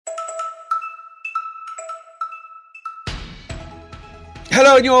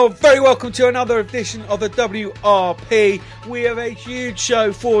Hello, and you're very welcome to another edition of the WRP. We have a huge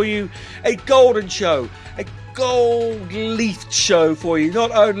show for you, a golden show, a gold-leafed show for you.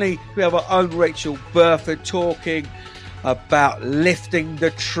 Not only do we have our own Rachel Burford talking about lifting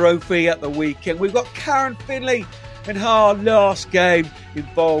the trophy at the weekend, we've got Karen Finley in her last game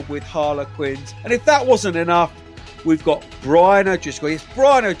involved with Harlequins. And if that wasn't enough, we've got Brian O'Driscoll. It's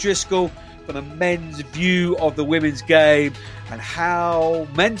Brian O'Driscoll for the men's view of the women's game and how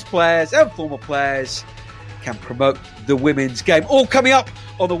men's players and former players can promote the women's game. All coming up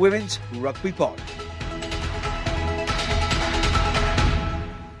on the Women's Rugby Pod.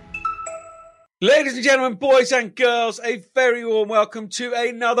 Ladies and gentlemen, boys and girls, a very warm welcome to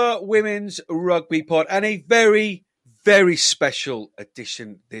another Women's Rugby Pod and a very, very special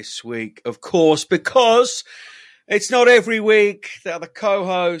edition this week, of course, because it's not every week that the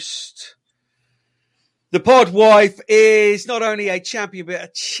co-host, the pod wife, is not only a champion, but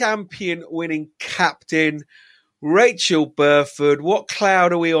a champion-winning captain. Rachel Burford, what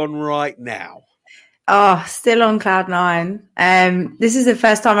cloud are we on right now? Oh, still on cloud nine. This is the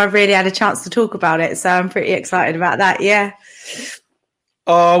first time I've really had a chance to talk about it, so I'm pretty excited about that, yeah.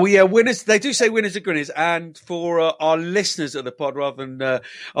 Oh, yeah, winners. They do say winners are winners. And for our listeners of the pod, rather than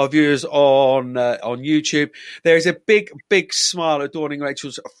our viewers on YouTube, there is a big, big smile adorning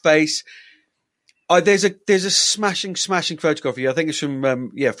Rachel's face. There's a smashing photograph of you. I think it's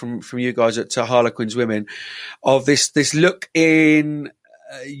from you guys at Harlequins Women, of this look in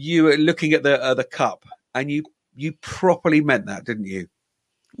you looking at the cup, and you properly meant that, didn't you?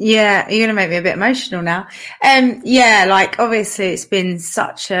 Yeah, you're gonna make me a bit emotional now. Obviously it's been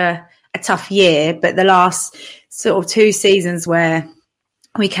such a tough year, but the last sort of 2 seasons where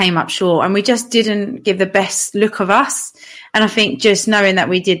we came up short and we just didn't give the best look of us. And I think just knowing that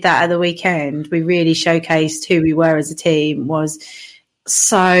we did that at the weekend, we really showcased who we were as a team. Was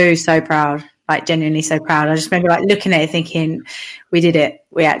so proud, like genuinely so proud. I just remember like looking at it thinking, we did it.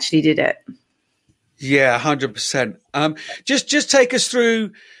 We actually did it. Yeah, 100%. Just take us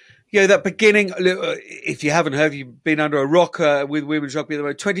through, that beginning. If you haven't heard, you've been under a rock with women's rugby at the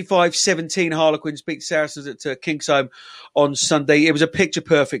moment. 25-17 Harlequins beat Saracens at Kingsholm on Sunday. It was a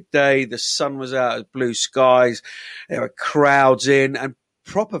picture-perfect day. The sun was out, blue skies. There were crowds in, and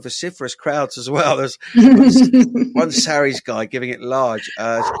proper vociferous crowds as well. There's one Sarries guy giving it large.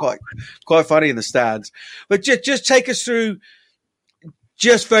 It's quite funny in the stands. But just take us through,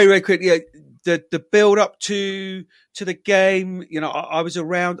 just very, very quickly, the build up to the game. I was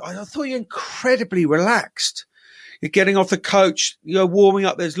around. I thought you were incredibly relaxed. You're getting off the coach, warming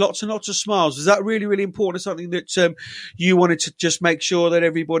up. There's lots and lots of smiles. Is that really, really important? Something that you wanted to just make sure that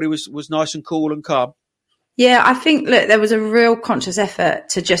everybody was nice and cool and calm? Yeah, I think, look, there was a real conscious effort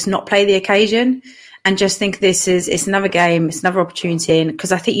to just not play the occasion and just think it's another game, it's another opportunity.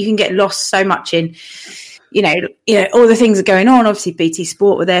 Because I think you can get lost so much in, all the things are going on. Obviously, BT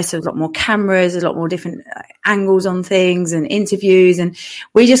Sport were there, so there's a lot more cameras, a lot more different angles on things and interviews. And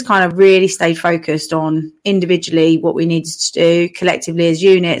we just kind of really stayed focused on individually what we needed to do, collectively as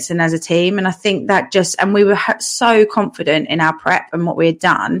units and as a team. And I think that and we were so confident in our prep and what we had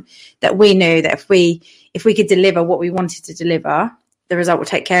done that we knew that if we could deliver what we wanted to deliver, the result will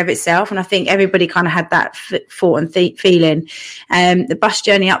take care of itself. And I think everybody kind of had that thought and feeling. The bus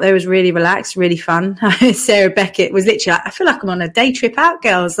journey up there was really relaxed, really fun. Sarah Beckett was literally like, I feel like I'm on a day trip out,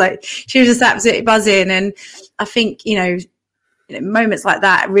 girls. Like, she was just absolutely buzzing. And I think, moments like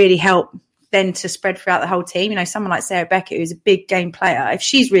that really help then to spread throughout the whole team. Someone like Sarah Beckett, who's a big game player, if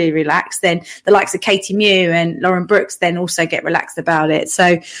she's really relaxed, then the likes of Katie Mew and Lauren Brooks then also get relaxed about it.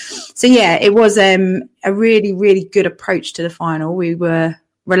 So yeah, it was a really, really good approach to the final. We were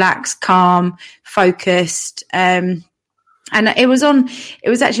relaxed, calm, focused. And it was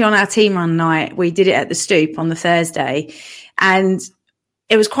actually on our team run night. We did it at the Stoop on the Thursday, and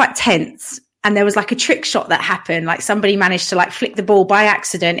it was quite tense. And there was like a trick shot that happened. Like somebody managed to like flick the ball by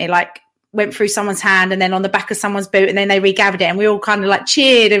accident. It went through someone's hand and then on the back of someone's boot, and then they regathered it, and we all kind of like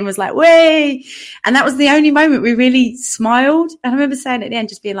cheered and was like, way. And that was the only moment we really smiled. And I remember saying at the end,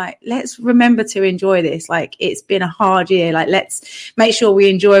 just being like, let's remember to enjoy this. Like, it's been a hard year. Like, let's make sure we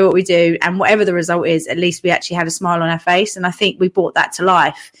enjoy what we do. And whatever the result is, at least we actually had a smile on our face. And I think we brought that to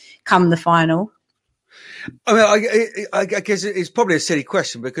life come the final. I mean, I guess it's probably a silly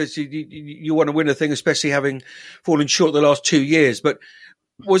question because you want to win a thing, especially having fallen short the last 2 years. But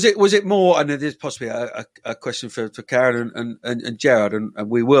was it more? And it is possibly a question for Karen and Gerard, and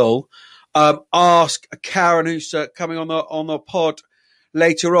we will ask Karen, who's coming on the pod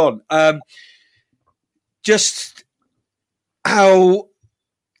later on, just how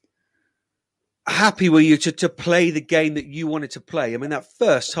happy were you to play the game that you wanted to play? I mean, that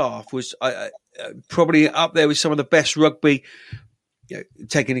first half was probably up there with some of the best rugby,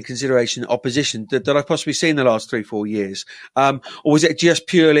 taking into consideration opposition that I've possibly seen the last 3-4 years. Or was it just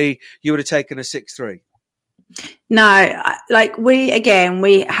purely you would have taken a 6-3? No, like we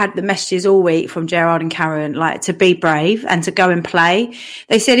had the messages all week from Gerard and Karen, like to be brave and to go and play.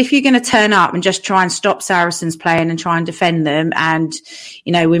 They said, if you're going to turn up and just try and stop Saracens playing and try and defend them, and,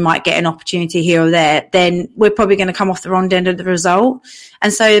 we might get an opportunity here or there, then we're probably going to come off the wrong end of the result.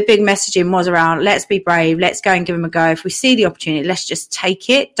 And so the big messaging was around, let's be brave. Let's go and give them a go. If we see the opportunity, let's just take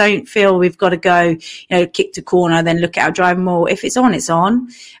it. Don't feel we've got to go, kick to corner, then look at our driving ball. If it's on, it's on.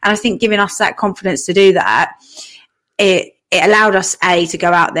 And I think giving us that confidence to do that, it allowed us, to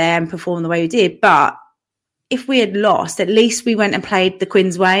go out there and perform the way we did. But if we had lost, at least we went and played the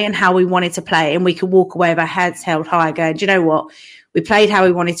Quins way and how we wanted to play, and we could walk away with our heads held high going, do you know what? We played how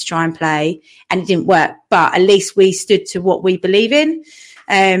we wanted to try and play, and it didn't work. But at least we stood to what we believe in.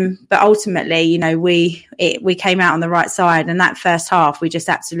 But ultimately, we came out on the right side, and that first half, we just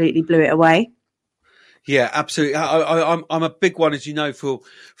absolutely blew it away. Yeah, absolutely. I'm a big one, as you know, for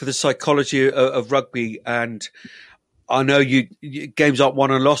the psychology of rugby, and I know games aren't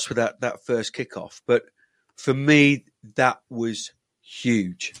won and lost with that first kickoff, but for me, that was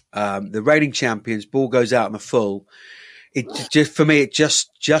huge. The reigning champions, ball goes out in the full. It just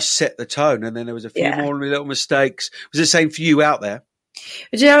set the tone, and then there was a few more little mistakes. Was it the same for you out there?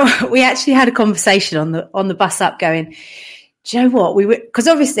 But we actually had a conversation on the bus up going, do you know what? Because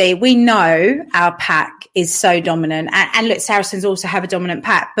obviously we know our pack is so dominant, and look, Saracens also have a dominant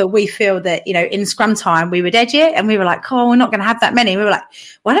pack, but we feel that, in scrum time we would edge it, and we were like, oh, we're not going to have that many. We were like,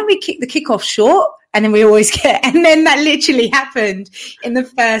 why don't we kick the kickoff short? And then we always and then that literally happened in the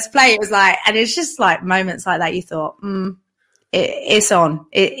first play. It was like, and it's just like moments like that. You thought, it's on,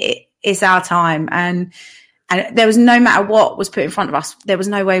 it's our time. And there was, no matter what was put in front of us, there was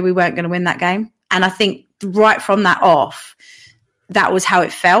no way we weren't going to win that game. And I think right from that off, that was how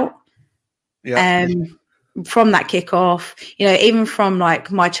it felt. Yeah. From that kickoff, even from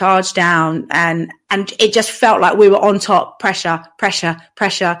like my charge down, and it just felt like we were on top, pressure.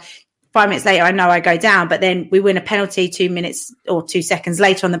 5 minutes later, I know I go down, but then we win a penalty 2 minutes or 2 seconds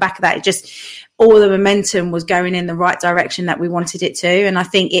later on the back of that. It just, all the momentum was going in the right direction that we wanted it to. And I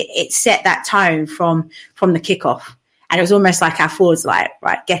think it set that tone from the kickoff. And it was almost like our forwards like,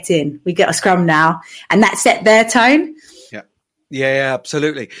 right, get in, we get a scrum now. And that set their tone. Yeah,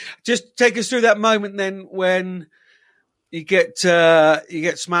 absolutely. Just take us through that moment then when you get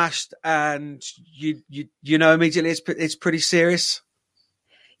smashed and you immediately it's pretty serious.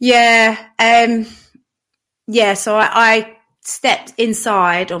 Yeah. So I stepped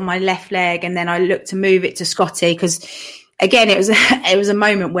inside on my left leg, and then I looked to move it to Scotty, because again, it was a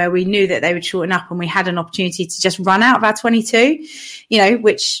moment where we knew that they would shorten up, and we had an opportunity to just run out of our 22,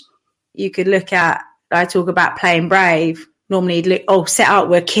 which you could look at. I talk about playing brave. Normally you'd look, set up,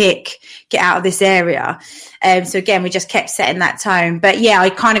 we'll kick, get out of this area. So again, we just kept setting that tone. But yeah,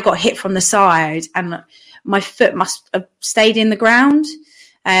 I kind of got hit from the side, and my foot must have stayed in the ground.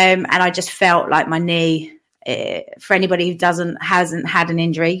 And I just felt like my knee, for anybody who hasn't had an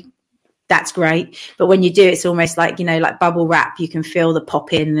injury, that's great. But when you do, it's almost like, like bubble wrap, you can feel the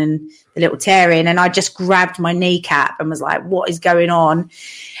pop in and the little tear in. And I just grabbed my kneecap and was like, what is going on?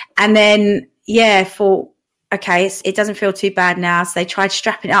 And then, thought, okay, it doesn't feel too bad now. So they tried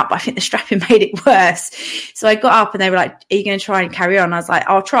strapping it up, but I think the strapping made it worse. So I got up and they were like, are you going to try and carry on? I was like,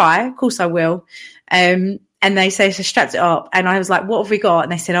 I'll try. Of course I will. And they said, so strapped it up. And I was like, what have we got?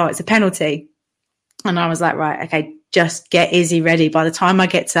 And they said, oh, it's a penalty. And I was like, right, okay, just get Izzy ready. By the time I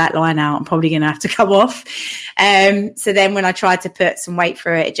get to that line out, I'm probably going to have to come off. So then when I tried to put some weight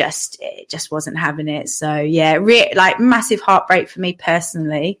through it, it just wasn't having it. So yeah, like massive heartbreak for me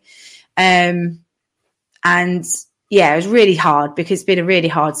personally. And yeah, it was really hard because it's been a really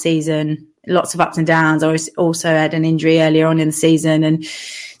hard season, lots of ups and downs. I also had an injury earlier on in the season. And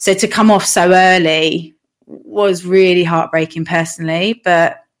so to come off so early was really heartbreaking personally,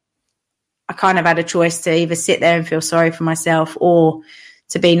 but I kind of had a choice to either sit there and feel sorry for myself, or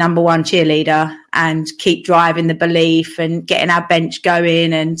to be number one cheerleader and keep driving the belief and getting our bench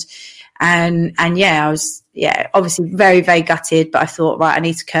going. And yeah, I was, obviously very, very gutted, but I thought, right, I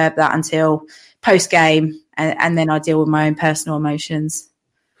need to curb that until post game, and then I deal with my own personal emotions.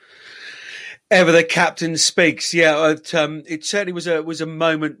 Ever the captain speaks. Yeah, it certainly was a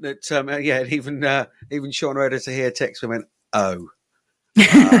moment that even Sean Redder to hear text and went, oh.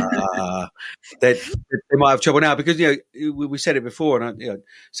 They might have trouble now because we said it before, and I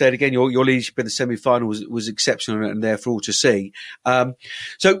say it again. Your leadership in the semi-final was exceptional and there for all to see.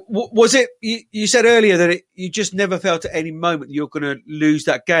 So was it? You said earlier that you just never felt at any moment you're going to lose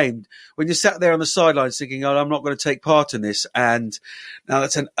that game when you sat there on the sidelines thinking, "Oh, I'm not going to take part in this." And now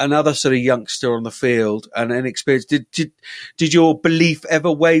that's another sort of youngster on the field and inexperienced. Did your belief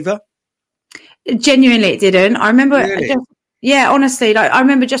ever waver? Genuinely, it didn't. I remember. Really? Yeah, honestly, I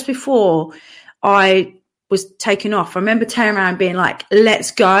remember just before I was taken off, I remember turning around and being like, let's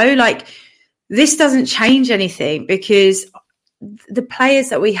go. Like, this doesn't change anything because the players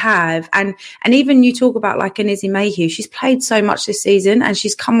that we have, and even you talk about like an Izzy Mayhew, she's played so much this season and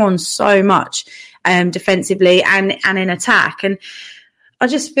she's come on so much defensively and in attack. And I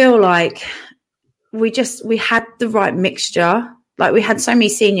just feel like we had the right mixture. Like, we had so many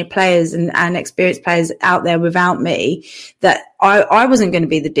senior players and experienced players out there without me that I wasn't going to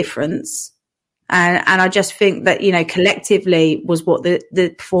be the difference. And I just think that, collectively was what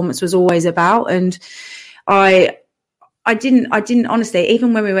the performance was always about. And I didn't honestly,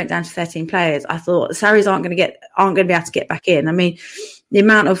 even when we went down to 13 players, I thought the Sarries aren't going to be able to get back in. I mean, the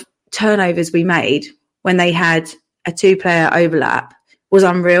amount of turnovers we made when they had a 2-player overlap was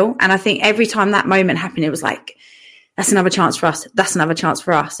unreal. And I think every time that moment happened, it was like, that's another chance for us. That's another chance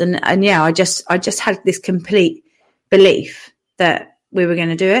for us. And yeah, I just had this complete belief that we were going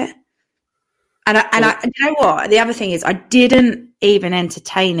to do it. And you know what? The other thing is I didn't even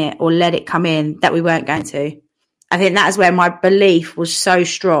entertain it or let it come in that we weren't going to. I think that is where my belief was so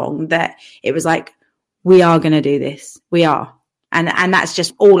strong that it was like, we are going to do this. We are. And that's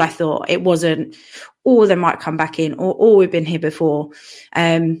just all I thought. It wasn't, they might come back in or we've been here before.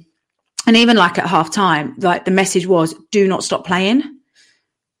 And even like at half time, like the message was, do not stop playing.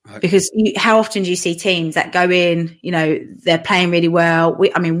 Right. Because how often do you see teams that go in, they're playing really well.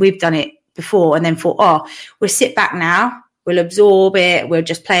 We've done it before and then thought, we'll sit back now. We'll absorb it. We'll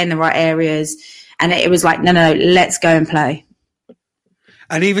just play in the right areas. And it was like, no, let's go and play.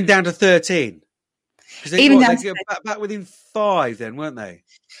 And even down to 13. They back within 5 then, weren't they?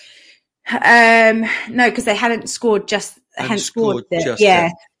 No, because they hadn't scored yeah.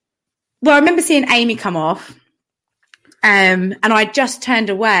 Well, I remember seeing Amy come off and I just turned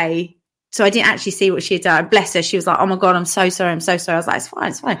away. So I didn't actually see what she had done. Bless her. She was like, oh, my God, I'm so sorry. I'm so sorry. I was like,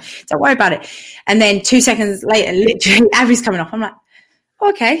 it's fine. Don't worry about it. And then 2 seconds later, literally, Abby's coming off. I'm like,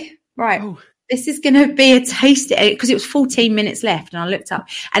 okay, right. Oh. This is going to be a taste because it was 14 minutes left. And I looked up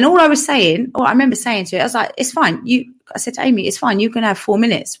and all I remember saying to her, I was like, it's fine. I said to Amy, it's fine. You're going to have 4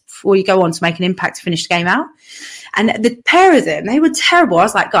 minutes before you go on to make an impact to finish the game out. And the pair of them, they were terrible. I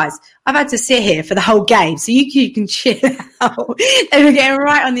was like, guys, I've had to sit here for the whole game, so you can chill out. They were getting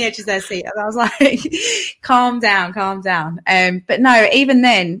right on the edge of their seat. And I was like, calm down. But no, even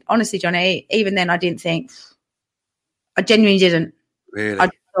then, honestly, Johnny, I didn't think, I genuinely didn't. Really? I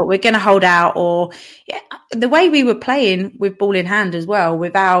thought we're going to hold out the way we were playing with ball in hand as well,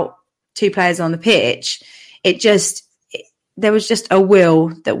 without 2 players on the pitch, there was just a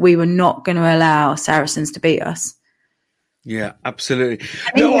will that we were not going to allow Saracens to beat us. Yeah, absolutely.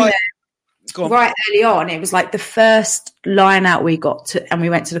 Right early on, it was like the first line out we got to, and we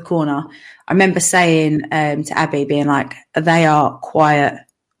went to the corner. I remember saying to Abby, being like, they are quiet.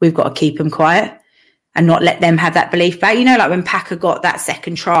 We've got to keep them quiet and not let them have that belief back. Like when Packer got that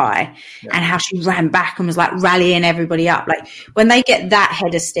second try and how she ran back and was like rallying everybody up. Like when they get that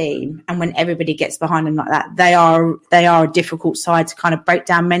head of steam and when everybody gets behind them like that, they are a difficult side to kind of break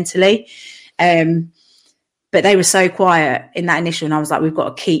down mentally. But they were so quiet in that initial, and I was like, we've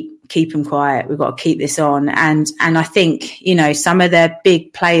got to keep them quiet. We've got to keep this on. And I think, some of their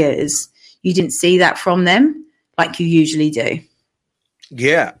big players, you didn't see that from them like you usually do.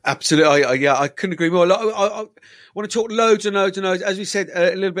 Yeah, absolutely. I couldn't agree more. I want to talk loads and loads and loads. As we said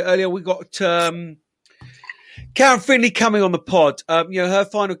a little bit earlier, we got Karen Finley coming on the pod. Her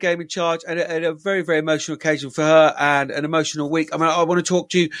final game in charge and a very, very emotional occasion for her and an emotional week. I want to talk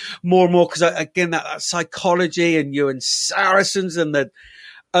to you more and more because, again, that psychology and you and Saracens and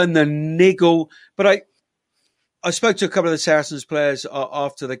the niggle. But I spoke to a couple of the Saracens players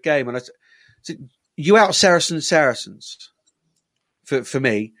after the game, and I said, you out Saracens. For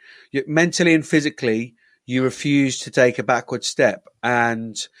me, mentally and physically, you refuse to take a backward step.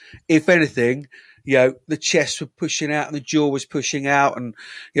 And if anything, the chest were pushing out and the jaw was pushing out. And,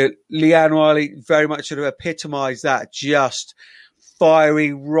 Leanne Riley very much sort of epitomised that, just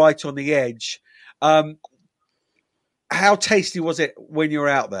fiery right on the edge. How tasty was it when you were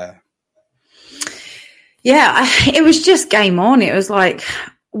out there? Yeah, it was just game on. It was like,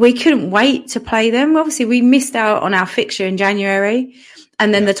 we couldn't wait to play them. Obviously, we missed out on our fixture in January.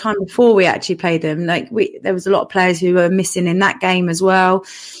 And then the time before we actually played them, there was a lot of players who were missing in that game as well.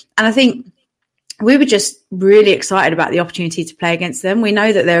 And I think we were just really excited about the opportunity to play against them. We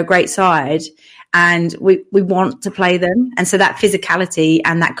know that they're a great side and we want to play them. And so that physicality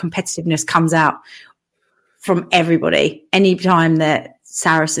and that competitiveness comes out from everybody. Any time that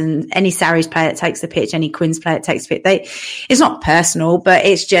any Sarries player that takes the pitch, any Quins player that takes the pitch, it's not personal, but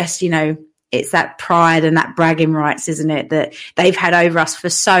it's just, it's that pride and that bragging rights, isn't it, that they've had over us for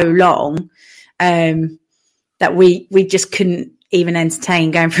so long that we just couldn't even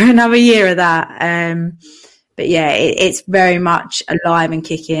entertain going for another year of that. But yeah, it's very much alive and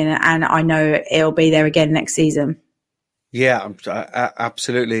kicking, and I know it'll be there again next season. Yeah,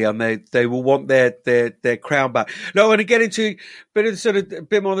 absolutely, and they will want their crown back. No, I want to get into a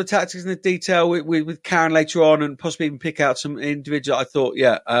bit more of the tactics and the detail with Karen later on, and possibly even pick out some individual. I thought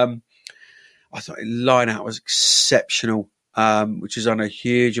line out was exceptional, which is under a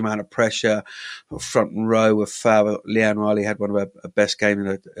huge amount of pressure. Front row were fab. Leanne Riley had one of her best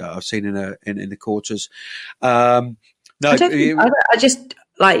games I've seen in the quarters. I just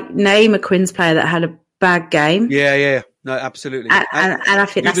name a Quins player that had a bad game. Yeah. No, absolutely. And I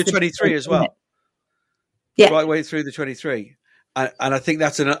think that's the 23 as well. Yeah. Right way through the 23. And I think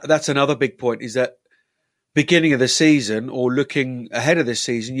that's another big point, is that beginning of the season or looking ahead of this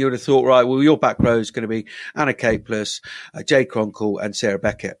season, you would have thought, right, well, your back row is going to be Anna Capeless, Jade Cronkel and Sarah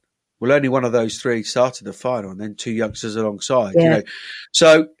Beckett. Well, only one of those three started the final, and then two youngsters alongside,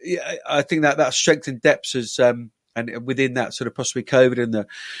 So I think that strength and depth has, and within that sort of possibly COVID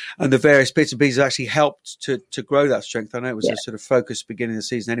and the various bits and pieces actually helped to grow that strength. I know it was a sort of focus beginning of the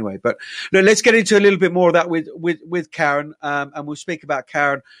season anyway, but look, let's get into a little bit more of that with Karen. And we'll speak about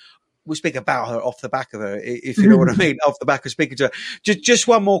Karen. We'll speak about her off the back of her, if you know what I mean, off the back of speaking to her. Just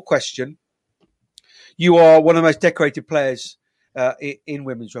one more question. You are one of the most decorated players in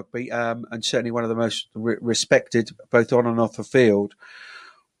women's rugby, and certainly one of the most respected, both on and off the field.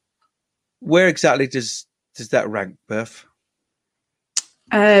 Where exactly does that rank, Beth?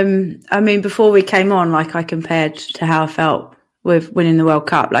 I mean, before we came on, I compared to how I felt with winning the World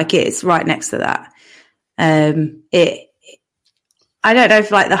Cup. It's right next to that. I don't know if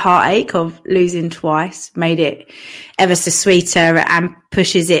the heartache of losing twice made it ever so sweeter and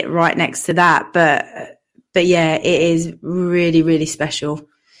pushes it right next to that. But yeah, it is really, really special.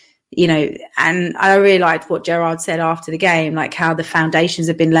 And I really liked what Gerard said after the game, how the foundations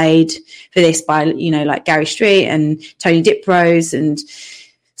have been laid for this by, Gary Street and Tony Diprose. And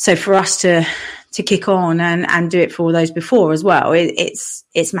so for us to kick on and do it for all those before as well,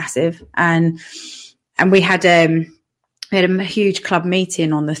 it's massive. And we had a huge club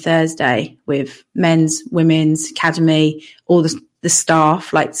meeting on the Thursday with men's, women's, academy, all the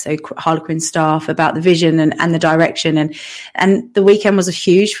staff, Harlequin staff, about the vision and the direction. And the weekend was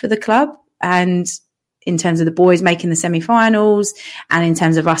huge for the club. And in terms of the boys making the semi-finals and in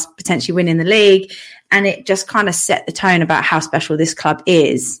terms of us potentially winning the league. And it just kind of set the tone about how special this club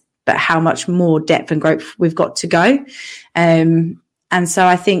is, but how much more depth and growth we've got to go. And so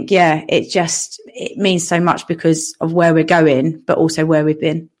I think, it means so much because of where we're going, but also where we've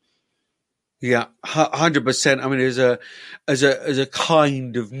been. Yeah, 100%. I mean, as a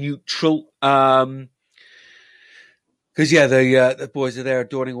kind of neutral, because the boys are there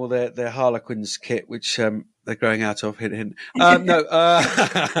adorning all their Harlequins kit, which they're growing out of. Hint, hint.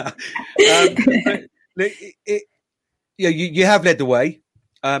 You have led the way.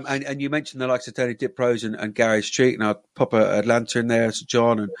 And you mentioned the likes of Tony Diprose and Gary Street, and I'll pop a Atlanta in there, so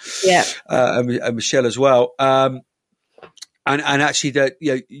John and Michelle as well. And actually, that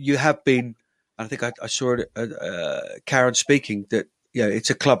you have been. I think I saw it, Karen speaking that it's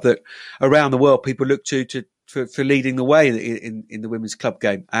a club that around the world people look to for leading the way in the women's club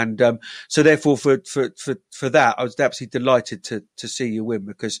game, and so therefore for that I was absolutely delighted to see you win,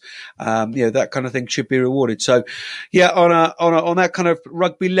 because that kind of thing should be rewarded. So on that kind of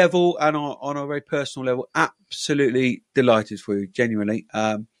rugby level and on a very personal level, absolutely delighted for you, genuinely.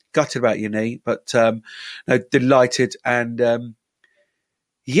 Gutted about your knee, but delighted. And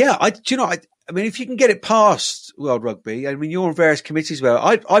I mean, if you can get it past World Rugby, I mean, you're on various committees where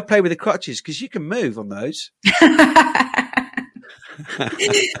I play with the crutches because you can move on those.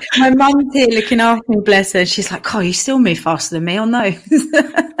 My mum's here looking after me, bless her. She's like, "Oh, you still move faster than me on those."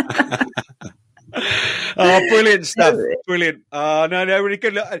 Oh, brilliant stuff. Brilliant. No, really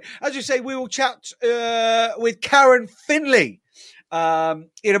good. As you say, we will chat with Karen Finley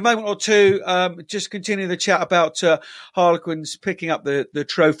in a moment or two. Just continue the chat about Harlequins picking up the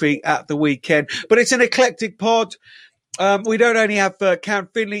trophy at the weekend. But it's an eclectic pod. We don't only have Karen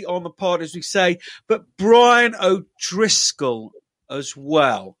Finley on the pod, as we say, but Brian O'Driscoll as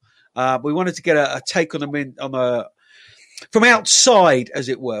well. We wanted to get a take on from outside, as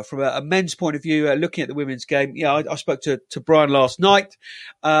it were, from a men's point of view, looking at the women's game. Yeah, I spoke to Brian last night,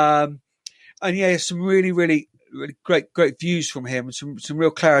 and yeah, some really, really, really great views from him, some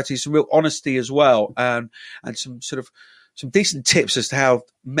real clarity, some real honesty as well, and some decent tips as to how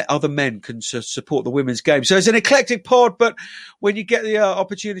other men can support the women's game. So it's an eclectic pod, but when you get the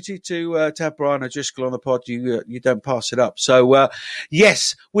opportunity to have Brian O'Driscoll on the pod, you don't pass it up. So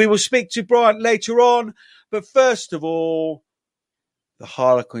yes, we will speak to Brian later on, but first of all, the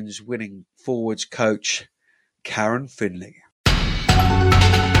Harlequins winning forwards coach, Karen Finley.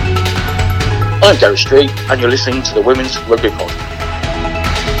 I'm Gary Street, and you're listening to the Women's Rugby Pod.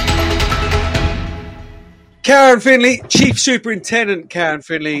 Karen Finley, Chief Superintendent Karen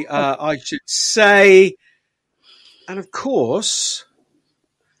Finley, I should say. And of course,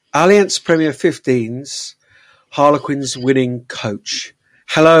 Alliance Premier 15's Harlequins winning coach.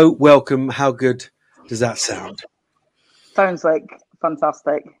 Hello, welcome. How good does that sound? Sounds like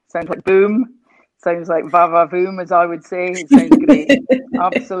fantastic. Sounds like boom. Sounds like va boom, as I would say. It sounds great.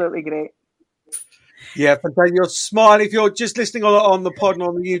 Absolutely great. Yeah, fantastic. Your smile, if you're just listening on the pod and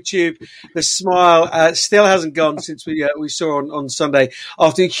on the YouTube, the smile still hasn't gone since we saw on Sunday.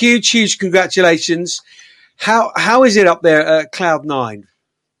 After huge congratulations. How is it up there at Cloud 9?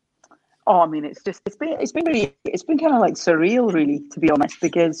 Oh, I mean, it's been kind of like surreal, really, to be honest,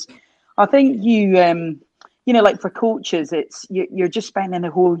 because I think like for coaches, it's you're just spending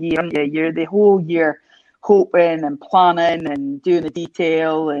the whole year, aren't you? You're the whole year hoping and planning and doing the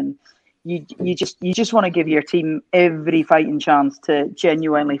detail, and you just want to give your team every fighting chance to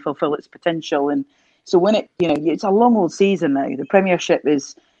genuinely fulfill its potential. And so when it's a long old season now. The Premiership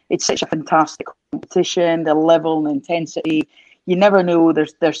it's such a fantastic competition. The level and intensity, you never know.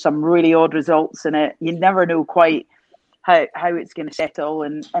 There's some really odd results in it. You never know quite how it's going to settle,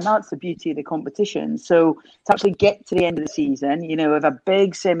 and that's the beauty of the competition. So to actually get to the end of the season, with a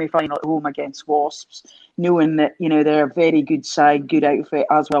big semi-final at home against Wasps, knowing that they're a very good side, good outfit,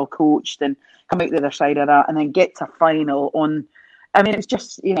 as well coached, and come out the other side of that, and then get to final on. I mean, it's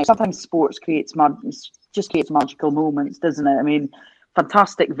just sometimes sports creates magical moments, doesn't it? I mean,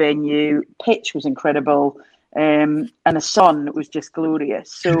 fantastic venue, pitch was incredible, and the sun was just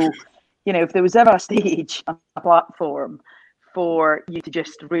glorious. So. If there was ever a stage, a platform for you to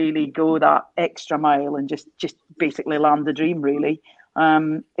just really go that extra mile and just basically land the dream, really,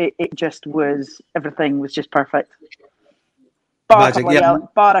 it just was, everything was just perfect. Bar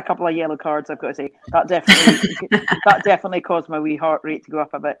a couple of yellow cards, I've got to say. That definitely caused my wee heart rate to go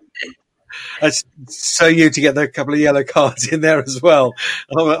up a bit. That's so you to get a couple of yellow cards in there as well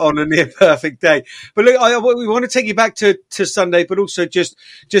on a near perfect day. But look, we want to take you back to Sunday, but also just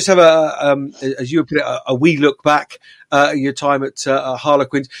have as you put it, a wee look back at your time at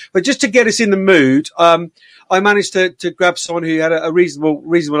Harlequins. But just to get us in the mood, I managed to grab someone who had a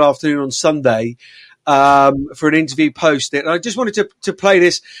reasonable afternoon on Sunday for an interview post it. And I just wanted to play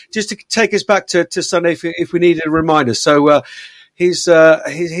this just to take us back to Sunday if we needed a reminder. So. His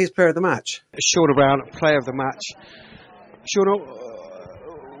player of the match. Shauna Brown, player of the match. Shauna,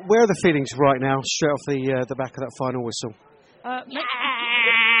 where are the feelings right now, straight off the back of that final whistle?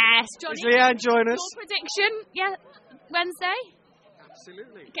 Yes, Johnny. Is Leanne join us? Your prediction, yeah, Wednesday?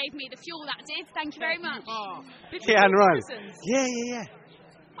 Absolutely. It gave me the fuel that did. Thank you very much. Leanne Ryan. Yeah.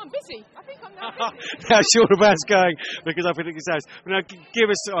 I'm busy. I think I'm now busy. Now Shauna Brown's going because I predict his house. Now give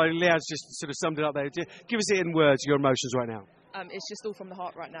us, Leanne's just sort of summed it up there. Give us it in words, your emotions right now. It's just all from the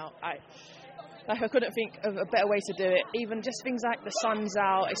heart right now. I couldn't think of a better way to do it. Even just things like the sun's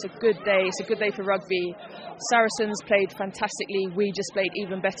out, it's a good day. It's a good day for rugby. Saracens played fantastically. We just played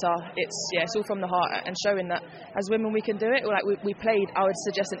even better. It's all from the heart and showing that as women we can do it. Like we played, I would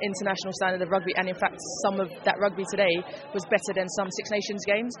suggest, an international standard of rugby, and in fact some of that rugby today was better than some Six Nations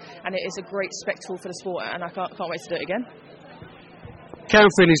games, and it is a great spectacle for the sport, and I can't wait to do it again.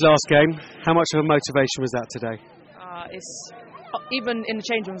 Karen Finley's last game, how much of a motivation was that today? It's even in the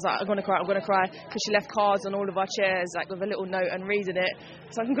change rooms, like, I'm going to cry, because she left cards on all of our chairs, like with a little note, and reading it.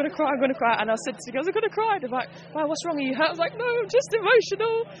 So I'm going to cry, and I said to the girls, I'm going to cry. They're like, wow, what's wrong? Are you hurt? I was like, no, I'm just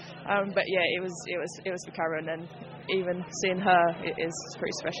emotional. But yeah, it was for Karen, and even seeing her, it is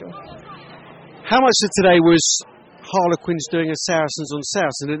pretty special. How much of today was Harlequins doing a Saracens on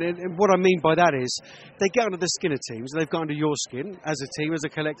Saracens, and what I mean by that is they get under the skin of teams. They've got under your skin as a team, as a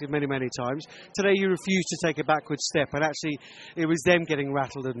collective, many times. Today you refused to take a backward step, and actually it was them getting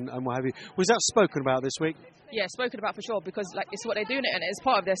rattled and what have you. Was that spoken about this week? Yeah, spoken about for sure, because it's what they do, and it's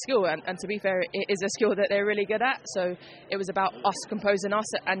part of their skill, and to be fair, it is a skill that they're really good at. So it was about us composing us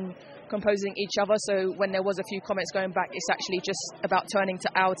and composing each other. So when there was a few comments going back, it's actually just about turning to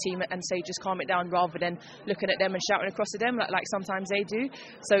our team and say, just calm it down, rather than looking at them and shouting across at them like sometimes they do.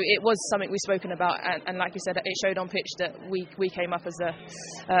 So it was something we've spoken about, and like you said, it showed on pitch that we came up as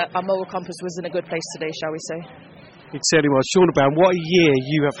our moral compass was in a good place today, shall we say. It certainly was. Shauna Brown, what a year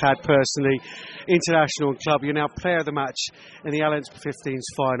you have had personally, international and club. You're now player of the match in the Allianz 15s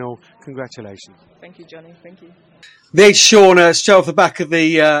final. Congratulations. Thank you, Johnny. Thank you. There's Shauna, straight off the back of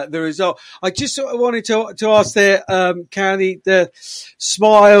the result. I just sort of wanted to ask there, Karen, the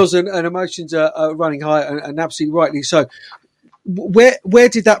smiles and emotions are running high, and absolutely rightly so. Where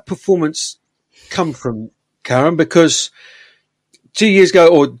did that performance come from, Karen? Because 2 years ago,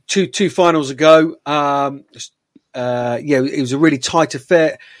 or two finals ago, it was a really tight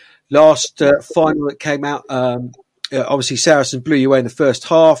affair. Last final that came out, obviously Saracens blew you away in the first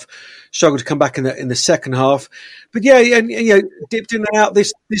half, struggled to come back in the second half. But dipped in and out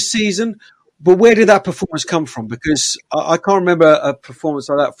this season. But where did that performance come from? Because I can't remember a performance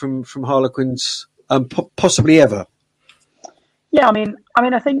like that from Harlequins, possibly ever. Yeah, I mean,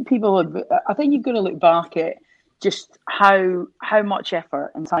 I think you've got to look back at just how much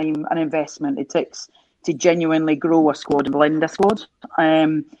effort and time and investment it takes to genuinely grow a squad and blend a squad.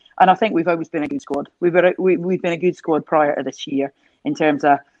 And I think we've always been a good squad. We've been a good squad prior to this year in terms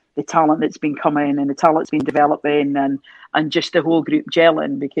of the talent that's been coming and the talent that's been developing and just the whole group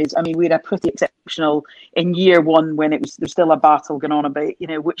gelling. Because, I mean, we had a pretty exceptional in year one when there's still a battle going on about,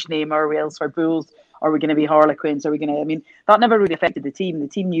 which name are we, Aylesford Bulls? Are we going to be Harlequins? That never really affected the team. The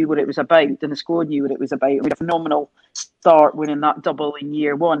team knew what it was about and the squad knew what it was about. We had a phenomenal start winning that double in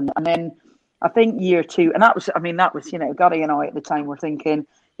year one. And then I think year two, and that was, Gary and I at the time were thinking,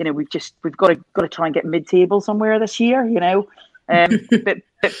 we've got to try and get mid-table somewhere this year, but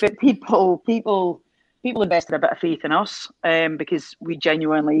people invested a bit of faith in us, because we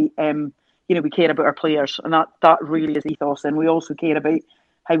genuinely, we care about our players, and that really is ethos, and we also care about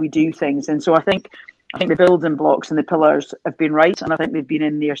how we do things. And so I think the building blocks and the pillars have been right, and I think they've been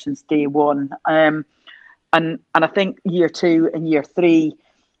in there since day one. And I think year two and year three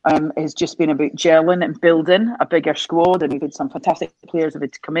has just been about gelling and building a bigger squad, and we've had some fantastic players that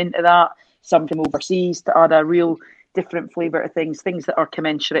have come into that, some from overseas to add a real different flavour to things that are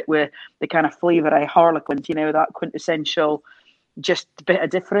commensurate with the kind of flavour of Harlequins, that quintessential just bit of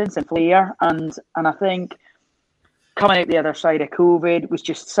difference and flair. And I think coming out the other side of COVID was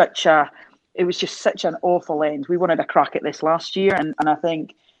just such an awful end. We wanted a crack at this last year, and I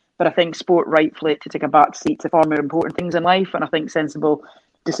think sport rightfully to take a back seat to far more important things in life, and I think sensible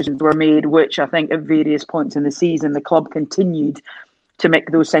decisions were made, which I think at various points in the season the club continued to make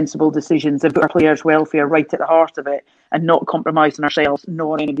those sensible decisions and put our players' welfare right at the heart of it, and not compromising ourselves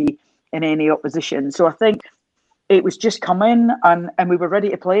nor anybody in any opposition. So I think it was just coming, and we were ready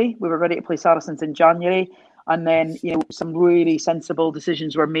to play. We were ready to play Saracens in January, and then some really sensible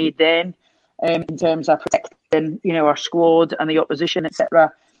decisions were made then in terms of protecting our squad and the opposition,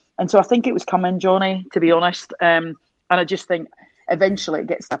 etc. And so I think it was coming, Johnny, to be honest. And I just think eventually it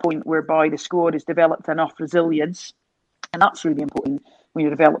gets to a point whereby the squad has developed enough resilience, and that's really important when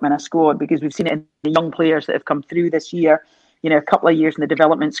you're developing a squad, because we've seen it in the young players that have come through this year. A couple of years in the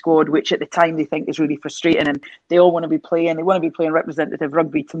development squad, which at the time they think is really frustrating, and they all want to be playing. They want to be playing representative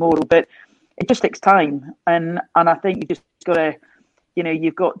rugby tomorrow, but it just takes time. And I think you just got to,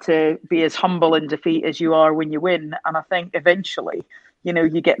 you've got to be as humble in defeat as you are when you win. And I think eventually,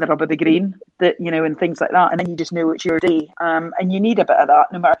 you get the rub of the green, and things like that, and then you just know it's your day. And you need a bit of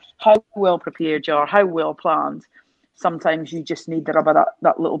that, no matter how well prepared you are, how well planned. Sometimes you just need the rub of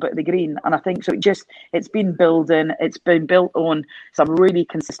that little bit of the green. And I think so. It's been building. It's been built on some really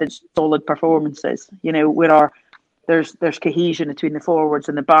consistent, solid performances. Where there's cohesion between the forwards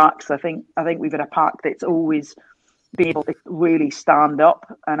and the backs. I think we've had a pack that's always been able to really stand up.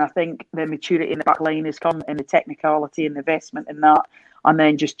 And I think the maturity in the back line has come in the technicality and the investment in that, and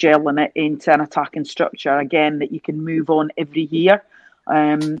then just gelling it into an attacking structure again that you can move on every year.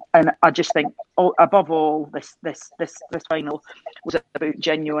 And I just think, above all, this final was about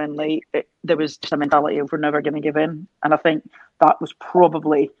genuinely. There was just a mentality of we're never going to give in, and I think that was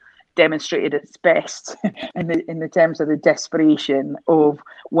probably demonstrated its best in the terms of the desperation of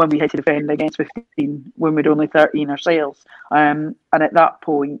when we had to defend against 15 when we'd only 13 ourselves. And at that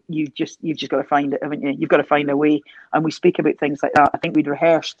point, you've just got to find it, haven't you? You've got to find a way. And we speak about things like that. I think we'd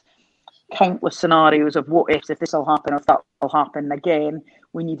rehearsed countless scenarios of what if this will happen or if that will happen again.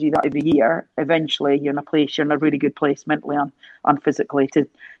 When you do that every year, eventually you're in a really good place mentally and physically to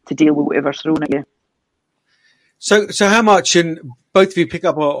deal with whatever's thrown at you. So how much, and both of you pick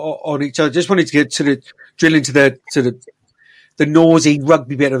up on each other, just wanted to get drill into the noisy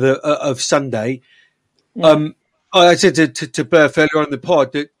rugby bit of Sunday. Yeah. I said to Berth earlier on in the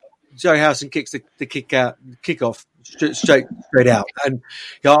pod that Joe Howson kicks the kick-off straight out, and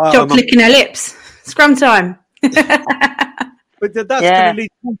Job flicking her lips. Scrum time. But that's going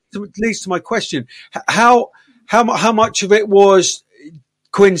to lead to my question: how much of it was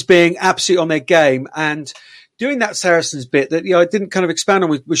Quins being absolutely on their game and doing that Saracens bit that I didn't kind of expand on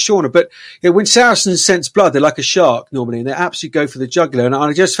with Shauna, but when Saracens sense blood, they're like a shark normally, and they absolutely go for the jugular. And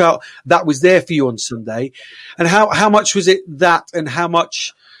I just felt that was there for you on Sunday. And how much was it that, and how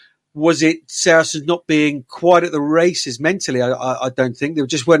much was it Saracens not being quite at the races mentally? I don't think they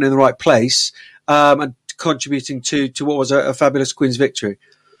just weren't in the right place, and contributing to what was a fabulous Quins victory.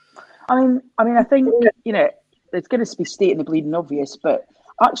 I mean, I think it's going to be stating the bleeding obvious, but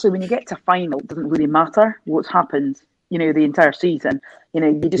actually, when you get to final, it doesn't really matter what's happened, the entire season.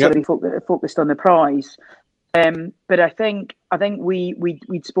 You just got to be focused on the prize. But I think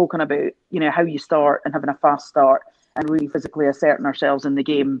we'd spoken about, how you start and having a fast start and really physically asserting ourselves in the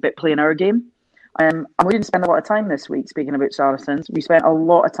game, but playing our game. And we didn't spend a lot of time this week speaking about Saracens. We spent a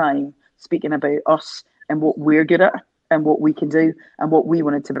lot of time speaking about us and what we're good at and what we can do and what we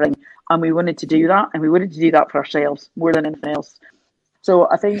wanted to bring. And we wanted to do that, and we wanted to do that for ourselves more than anything else. So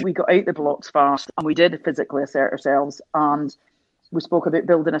I think we got out the blocks fast, and we did physically assert ourselves, and we spoke about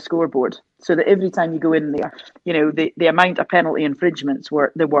building a scoreboard so that every time you go in there, the amount of penalty infringements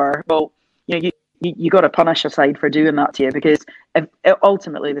you got to punish a side for doing that to you, because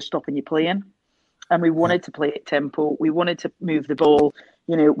ultimately they're stopping you playing. And we wanted to play at tempo. We wanted to move the ball.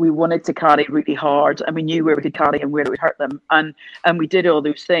 We wanted to carry really hard, and we knew where we could carry and where it would hurt them. And we did all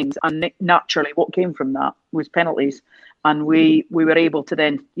those things. And naturally, what came from that was penalties. And we were able to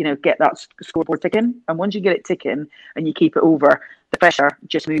then, get that scoreboard ticking. And once you get it ticking and you keep it over, the pressure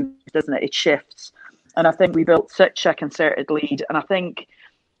just moves, doesn't it? It shifts. And I think we built such a concerted lead. And I think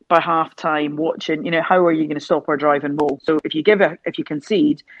by half time, watching, how are you going to stop our driving ball? So if you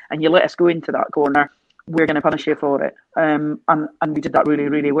concede and you let us go into that corner, we're going to punish you for it. And we did that really,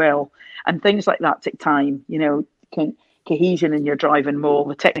 really well. And things like that take time, cohesion in your driving ball,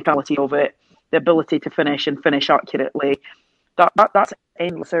 the technicality of it, the ability to finish and finish accurately. That's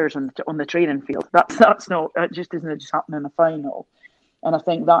endless hours on the training field. That's not, it just isn't just happening in a final. And I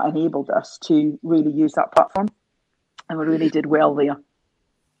think that enabled us to really use that platform, and we really did well there.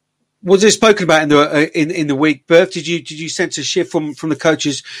 Was it spoken about in the week, Berth? Did you sense a shift from the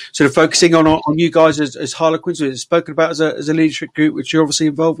coaches sort of focusing on you guys as Harlequins? Was it spoken about as a leadership group, which you're obviously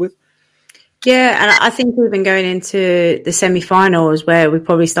involved with? Yeah, and I think we've been going into the semi-finals where we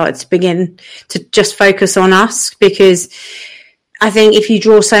probably started to begin to just focus on us, because I think if you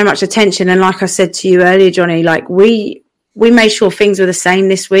draw so much attention, and like I said to you earlier, Johnny, like we made sure things were the same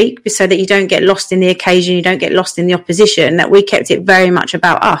this week so that you don't get lost in the occasion, you don't get lost in the opposition, that we kept it very much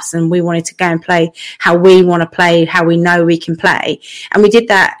about us, and we wanted to go and play how we want to play, how we know we can play. And we did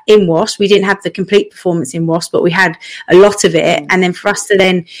that in Wasps. We didn't have the complete performance in Wasps, but we had a lot of it. And then for us to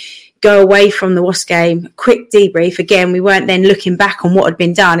then go away from the Wasps game, quick debrief. Again, we weren't then looking back on what had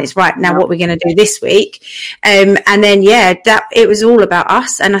been done. It's right now what we're going to do this week. And then, that it was all about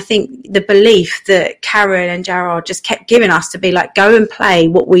us. And I think the belief that Karen and Gerard just kept giving us to be like, go and play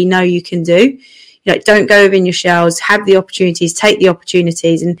what we know you can do. Don't go within your shells, have the opportunities, take the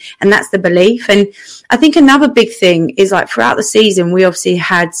opportunities. And that's the belief. And I think another big thing is like throughout the season, we obviously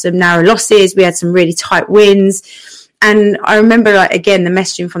had some narrow losses. We had some really tight wins. And I remember, like, again, the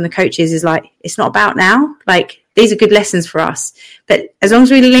messaging from the coaches is like, it's not about now. Like, these are good lessons for us. But as long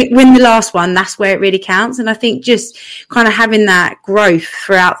as we win the last one, that's where it really counts. And I think just kind of having that growth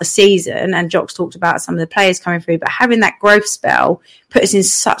throughout the season, and Jock's talked about some of the players coming through, but having that growth spell put us in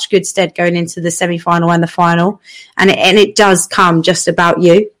such good stead going into the semi-final and the final. And it does come just about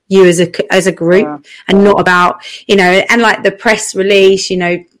you as a group, and not about, and like the press release,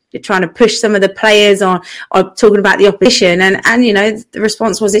 you're trying to push some of the players on talking about the opposition. And the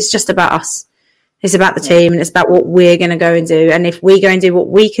response was, it's just about us. It's about the team, and it's about what we're going to go and do. And if we go and do what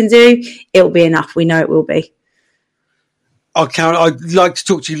we can do, it'll be enough. We know it will be. I'd like to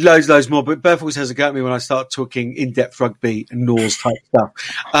talk to you loads more, but Beth always has a go at me when I start talking in-depth rugby and Norse type stuff.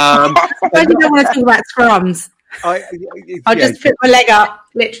 I don't want to talk about scrums. I'll just put my leg up,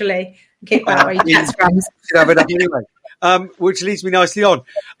 literally, and keep that way. You chat scrums. Have it up anyway. Which leads me nicely on.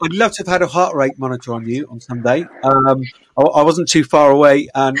 I'd love to have had a heart rate monitor on you on Sunday. I wasn't too far away,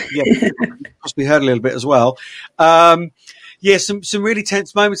 and possibly heard a little bit as well. Some really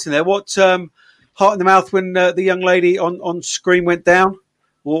tense moments in there. What heart in the mouth when the young lady on screen went down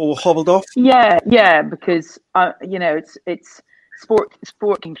or hobbled off? Yeah, because it's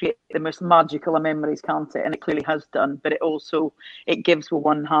sport can create the most magical of memories, can't it? And it clearly has done. But it gives with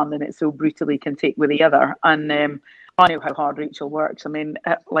one hand, and it so brutally can take with the other. And I know how hard Rachel works. I mean,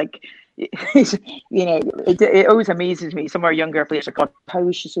 it always amazes me. Some of our younger players are, God, how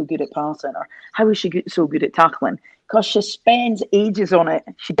is she so good at passing, or how is she so good at tackling? Because she spends ages on it.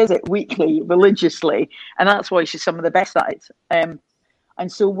 She does it weekly, religiously, and that's why she's some of the best at it.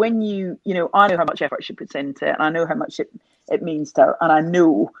 And so when I know how much effort she puts into it, and I know how much it means to her. And I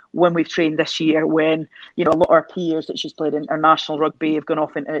know when we've trained this year, when, a lot of our peers that she's played in international rugby have gone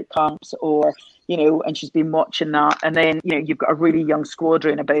off into camps, or, and she's been watching that. And then, you've got a really young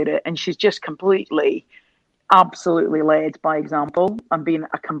squadron about it. And she's just absolutely led by example and being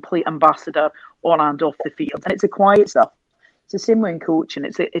a complete ambassador on and off the field. And it's the quiet stuff. It's the same way in coaching.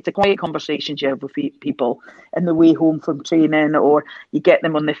 It's a quiet conversation you have with people in the way home from training, or you get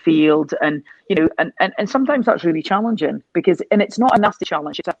them on the field, and and sometimes that's really challenging and it's not a nasty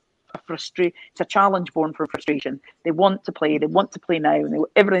challenge. It's a challenge born from frustration. They want to play now, and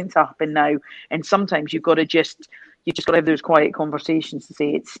everything's happening now. And sometimes you just got to have those quiet conversations to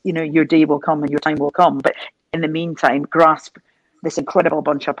say your day will come and your time will come. But in the meantime, grasp this incredible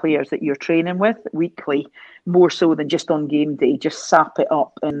bunch of players that you're training with weekly, more so than just on game day. Just sap it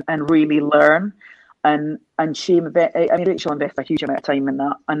up and really learn. And Rachel invested a huge amount of time in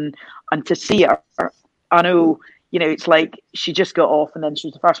that. And to see her, I know, it's like she just got off, and then she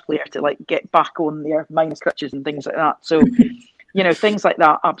was the first player to get back on there, minus crutches and things like that. So, things like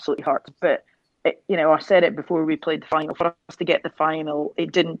that absolutely hurt. But I said it before we played the final. For us to get the final,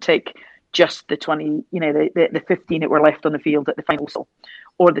 it didn't take just the 20, the 15 that were left on the field at the final whistle,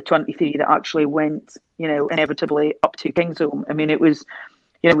 or the 23 that actually went, inevitably up to Kingsholm. I mean, it was,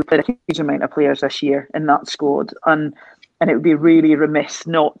 we played a huge amount of players this year in that squad, and it would be really remiss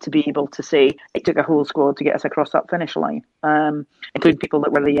not to be able to say it took a whole squad to get us across that finish line, including people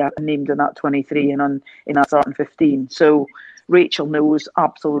that were named in that 23 and in that starting 15. So Rachel knows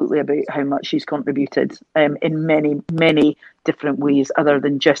absolutely about how much she's contributed in many, many different ways, other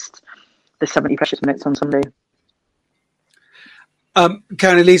than just the 70 precious minutes on Sunday.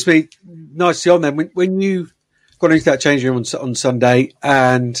 Karen, it leads me nicely on then. When you got into that changing room on Sunday,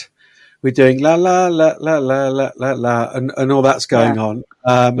 and we're doing la la la la la la la la, and all that's going on,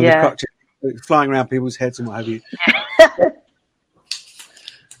 and the crutches flying around people's heads and what have you.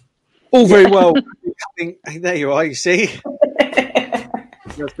 All very well. There you are. You see. Just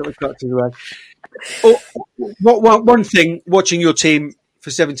got the crutches away. One thing, watching your team for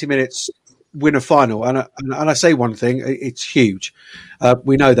 70 minutes win a final, and I say one thing, it's huge.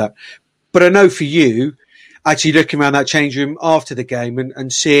 We know that. But I know for you, actually looking around that change room after the game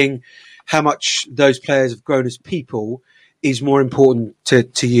and seeing how much those players have grown as people is more important to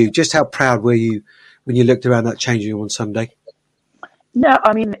you. Just how proud were you when you looked around that changing room on Sunday? Yeah,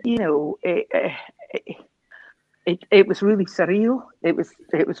 I mean, it was really surreal. It was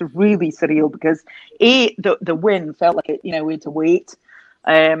really surreal because the win felt like we had to wait.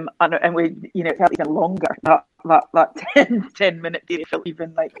 And we, it felt even longer. That 10 minute period felt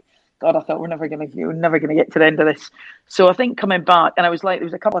even like, God, I thought we're never gonna get to the end of this. So I think coming back, and I was like, there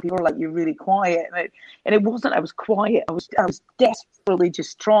was a couple of people who were like, "You're really quiet," and it wasn't. I was quiet. I was desperately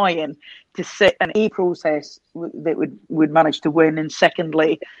just trying to sit an process that would manage to win, and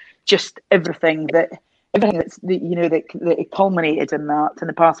secondly, just everything that's that it culminated in that in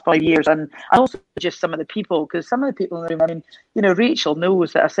the past 5 years, and also just some of the people, because some of the people in the room, I mean, Rachel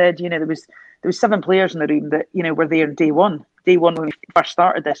knows that I said, there was 7 players in the room that were there on day one when we first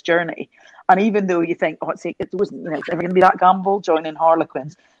started this journey. And even though you think, it wasn't it's ever going to be that gamble joining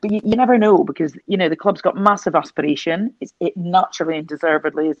Harlequins, but you never know, because the club's got massive aspiration. It naturally and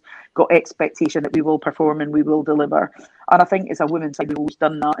deservedly has got expectation that we will perform and we will deliver. And I think as a women's side, we've always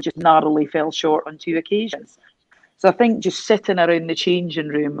done that. It just narrowly fell short on 2 occasions. So I think just sitting around the changing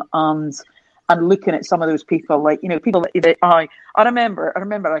room and looking at some of those people, people that I remember,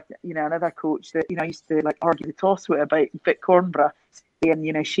 another coach that I used to argue the toss with about, Vic Cornborough,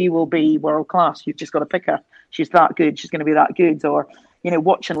 saying she will be world class. You've just got to pick her. She's that good. She's going to be that good. Or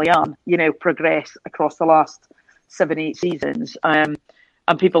watching Leanne, progress across the last 7-8 seasons. And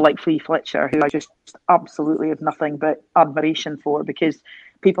people like Fee Fletcher, who I just absolutely have nothing but admiration for, because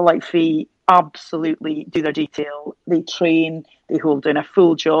people like Fee absolutely do their detail. They train, they hold down a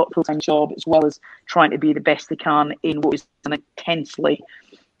full-time job, as well as trying to be the best they can in what is an intensely,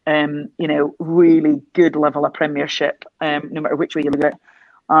 really good level of Premiership, no matter which way you look at it.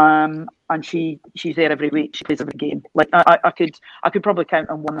 And she's there every week. She plays every game. I could probably count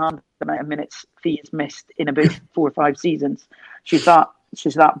on one hand the amount of minutes Fee has missed in about 4 or 5 seasons. She's that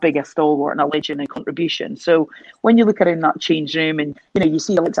she's that big a stalwart and a legend and contribution. So when you look around that change room and, you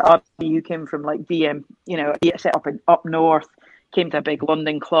see Alexa Abbey, who came from like BM, set up north, came to a big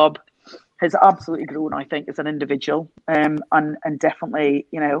London club, has absolutely grown, I think, as an individual. And definitely,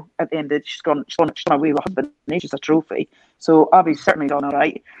 at the end of it, she's gone away with her husband, she's a trophy. So Abby's certainly done all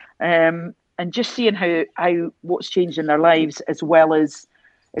right. And just seeing how what's changed in their lives as well as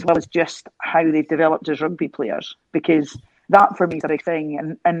just how they've developed as rugby players, because that for me is a big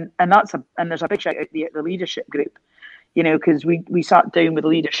thing, and there's a big shout out to the leadership group, because we sat down with the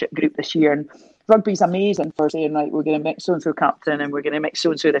leadership group this year, and rugby's amazing for saying, like, we're going to make so and so captain and we're going to make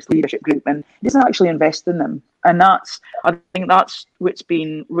so and so this leadership group, and it doesn't actually invest in them, and I think that's what's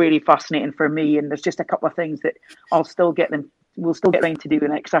been really fascinating for me. And there's just a couple of things that we'll still get around to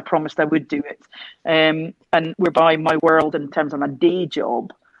doing it, because I promised I would do it, and whereby my world in terms of my day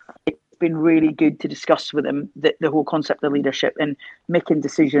job, been really good to discuss with them the whole concept of leadership and making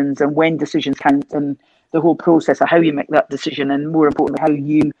decisions and when decisions count, and the whole process of how you make that decision, and more importantly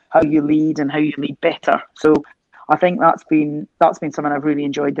how you lead and how you lead better. So I think that's been something I've really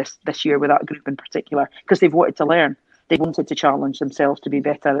enjoyed this year with that group in particular, because they've wanted to learn, they've wanted to challenge themselves to be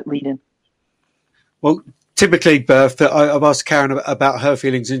better at leading. Well, typically, Berth, I've asked Karen about her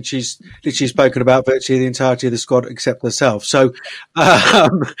feelings, and she's literally spoken about virtually the entirety of the squad except herself. So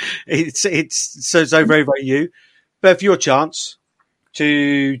it's so very, very you. Berth, your chance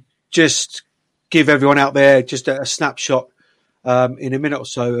to just give everyone out there just a snapshot in a minute or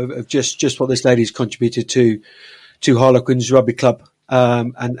so of just what this lady's contributed to Harlequins Rugby Club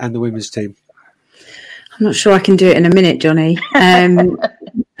and the women's team. I'm not sure I can do it in a minute, Johnny.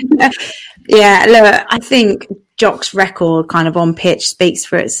 Yeah, look, I think Jock's record kind of on pitch speaks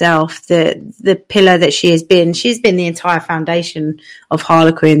for itself. The pillar that she's been the entire foundation of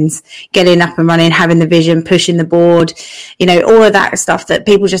Harlequins, getting up and running, having the vision, pushing the board, all of that stuff that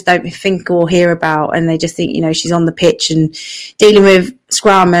people just don't think or hear about. And they just think, she's on the pitch and dealing with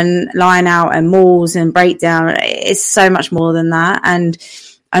scrum and line out and mauls and breakdown. It's so much more than that. And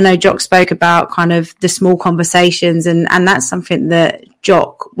I know Jock spoke about kind of the small conversations, and that's something that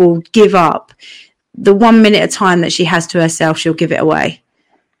Jock will give up. The 1 minute of time that she has to herself, she'll give it away.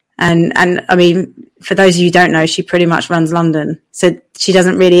 And I mean, for those of you who don't know, she pretty much runs London. So she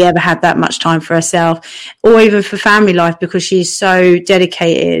doesn't really ever have that much time for herself or even for family life, because she's so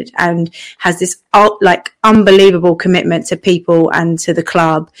dedicated and has this unbelievable commitment to people and to the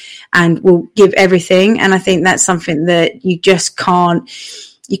club, and will give everything. And I think that's something that you just can't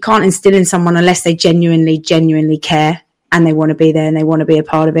instill in someone unless they genuinely care and they want to be there and they want to be a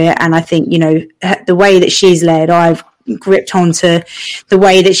part of it. And I think, the way that she's led, I've gripped onto the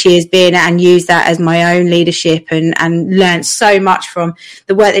way that she has been and used that as my own leadership and learned so much from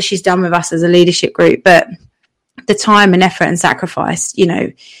the work that she's done with us as a leadership group. But the time and effort and sacrifice,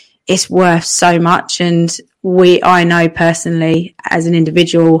 it's worth so much. And I know personally as an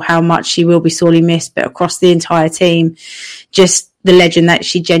individual how much she will be sorely missed, but across the entire team, just the legend that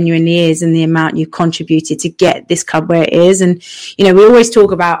she genuinely is and the amount you've contributed to get this club where it is. And, we always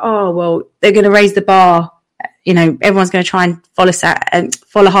talk about, oh, well, they're going to raise the bar. Everyone's going to try and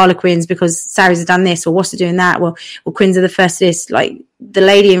follow Harlequins because Sarries have done this or what's doing that. Well, Quins are the first to this. Like, the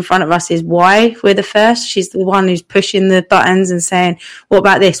lady in front of us is why we're the first. She's the one who's pushing the buttons and saying, what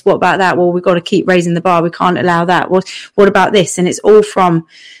about this? What about that? Well, we've got to keep raising the bar. We can't allow that. What about this? And it's all from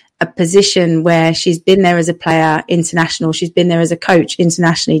a position where she's been there as a player international. She's been there as a coach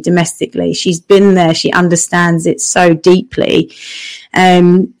internationally, domestically. She's been there. She understands it so deeply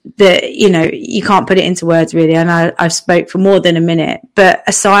that, you can't put it into words really. And I've spoke for more than a minute, but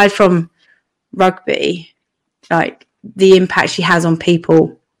aside from rugby, like the impact she has on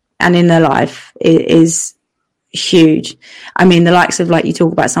people and in their life is huge. I mean, the likes of, like, you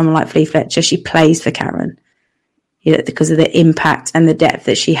talk about someone like Flea Fletcher, she plays for Karen. Because of the impact and the depth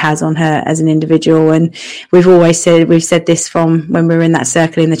that she has on her as an individual. And we've said this from when we were in that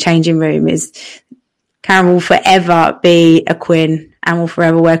circle in the changing room, is Karen will forever be a Quinn and will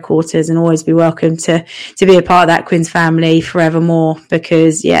forever wear quarters and always be welcome to be a part of that Quins family forevermore,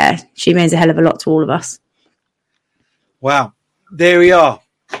 because, she means a hell of a lot to all of us. Wow. There we are.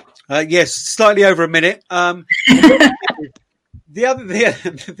 Yes, slightly over a minute. The other, if I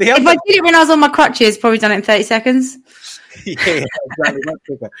did it when I was on my crutches, probably done it in 30 seconds. Yeah, exactly. Much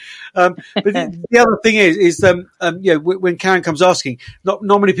quicker. But the other thing is when Karen comes asking, not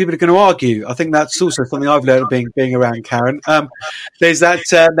many people are going to argue. I think that's also something I've learned being around Karen. There's that.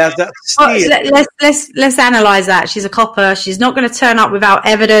 Let's analyse that. She's a copper. She's not going to turn up without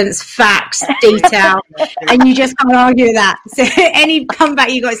evidence, facts, detail, and you just can't argue that. So any comeback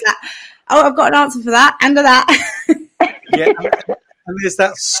you got is like, oh, I've got an answer for that and for that. Yeah, And there's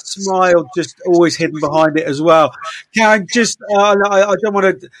that smile just always hidden behind it as well. Karen, I don't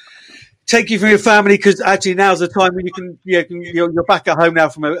want to take you from your family because actually now's the time when you're back at home now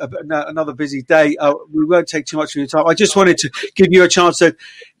from another busy day. We won't take too much of your time. I just wanted to give you a chance to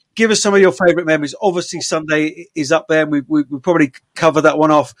give us some of your favourite memories. Obviously, Sunday is up there, and we probably cover that one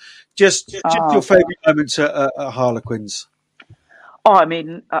off. Just your favourite moments at Harlequins. Oh, I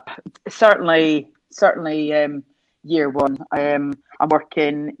mean, certainly. Year one, I'm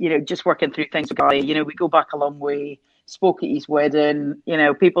working, just working through things with Guy. We go back a long way. Spoke at his wedding.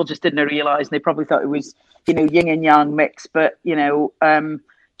 People just didn't realise, and they probably thought it was, yin and yang mix. But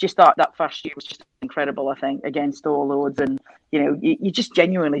just that first year was just incredible. I think against all odds, and you just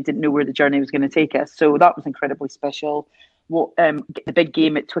genuinely didn't know where the journey was going to take us. So that was incredibly special. The big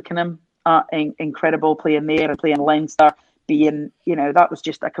game at Twickenham, incredible playing there and playing Leinster. Being, that was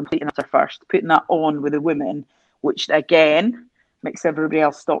just a complete and utter first. Putting that on with the women, which again makes everybody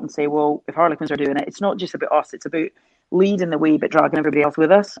else stop and say, well, if Harlequins are doing it, it's not just about us, it's about leading the way but dragging everybody else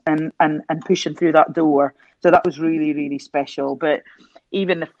with us and pushing through that door. So that was really, really special. But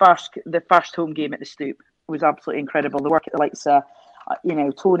even the first home game at the Stoop was absolutely incredible. The work at the likes of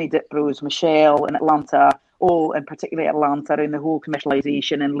Tony Diprose, Michelle in Atlanta, and particularly Atlanta, in the whole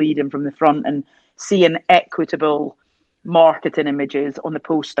commercialisation and leading from the front and seeing equitable marketing images on the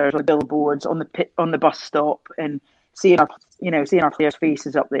posters or billboards on the bus stop, and seeing our players'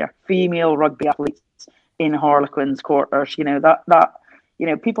 faces up there, female rugby athletes in Harlequins quarters. People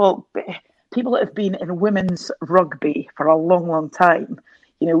that have been in women's rugby for a long, long time.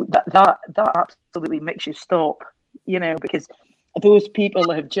 That absolutely makes you stop. Because those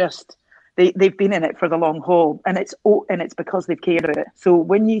people have just they've been in it for the long haul, and it's because they've cared about it. So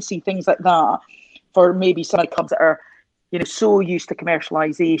when you see things like that for maybe some of the clubs that are so used to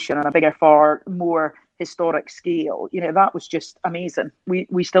commercialisation on a bigger, far more historic scale, that was just amazing.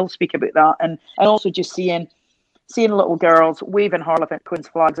 We still speak about that, and also just seeing little girls waving Harlequins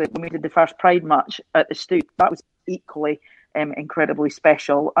flags out when we did the first Pride match at the Stoop. That was equally incredibly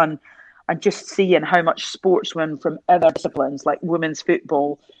special, and just seeing how much sportsmen from other disciplines like women's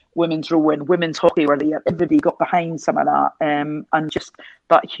football, women's rowing, women's hockey were there. Everybody got behind some of that, and just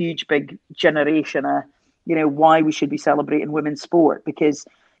that huge big generation of why we should be celebrating women's sport, because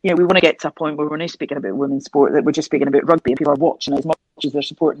we want to get to a point where we're not speaking about women's sport, that we're just speaking about rugby, and people are watching as much as they're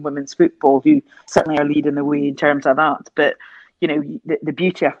supporting women's football, who certainly are leading the way in terms of that. But the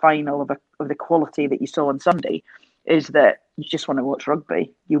beauty of final of the quality that you saw on Sunday is that you just want to watch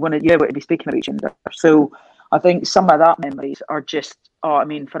rugby. You want to be speaking about each other. So I think some of that memories are just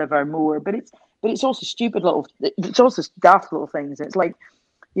forever more. But it's also it's also daft little things. It's like,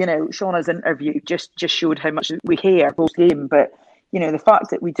 Shauna's interview just showed how much we care post game, but the fact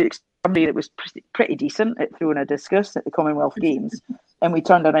that we took somebody that was pretty decent at throwing a discus at the Commonwealth Games, and we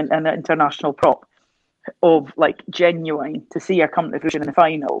turned an international prop of like genuine to see her come to fruition in the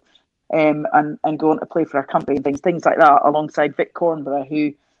final, and go on to play for our country and things like that, alongside Vic Cornborough,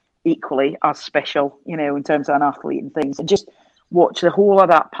 who equally as special, in terms of an athlete and things, and just watch the whole of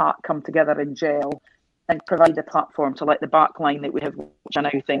that pack come together and gel and provide a platform to the back line that we have, which I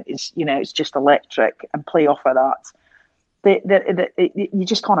now think is, it's just electric, and play off of that. You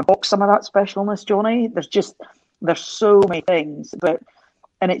just can't box some of that specialness, Johnny. There's so many things,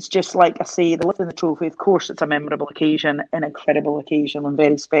 and it's just like I say, the lifting the trophy, of course it's a memorable occasion, an incredible occasion and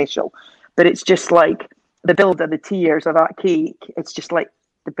very special, but it's just like the build of the tiers of that cake. It's just like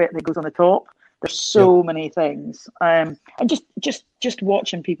the bit that goes on the top. There's so many things, and just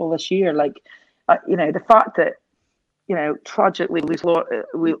watching people this year, the fact that, tragically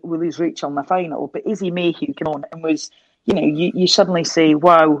we lose Rachel in the final, but Izzy Mayhew came on and was, you suddenly say,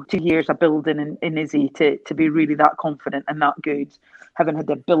 wow, 2 years of building in Izzy to be really that confident and that good, having had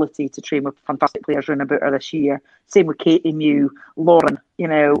the ability to train with fantastic players around about her this year. Same with Katie Mew, Lauren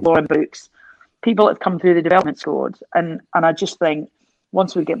Brooks, people that have come through the development squad. And I just think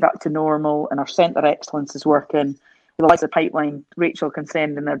once we get back to normal and our centre excellence is working, with the likes of Pipeline, Rachel can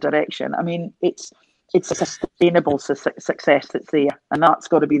send in their direction. I mean, it's a sustainable success that's there, and that's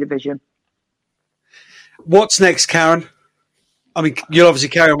got to be the vision. What's next, Karen? I mean, you'll obviously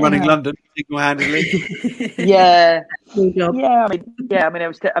carry on running London single-handedly. Yeah. I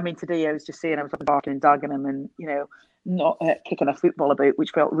mean, today I was just saying I was up in Barking and Dagenham, and not kicking a football about,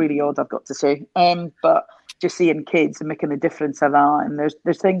 which felt really odd, I've got to say. But just seeing kids and making a difference of that, and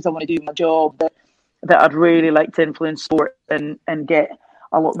there's things I want to do in my job that I'd really like to influence sport and get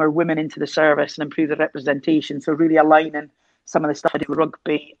a lot more women into the service and improve the representation. So really aligning some of the stuff I do with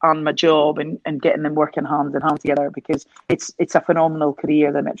rugby and my job and getting them working hand in hand together, because it's a phenomenal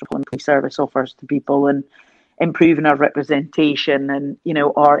career that Metropolitan Police Service offers to people. And improving our representation and,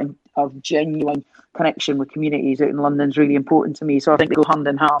 our genuine connection with communities out in London is really important to me. So I think they go hand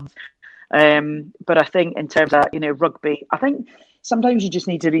in hand. But I think in terms of, rugby, I think sometimes you just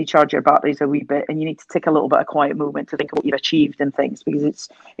need to recharge your batteries a wee bit, and you need to take a little bit of quiet moment to think of what you've achieved and things, because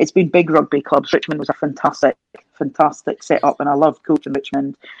it's been big rugby clubs. Richmond was a fantastic setup, and I love coaching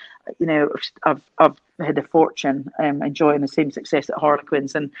Richmond. I've had the fortune enjoying the same success at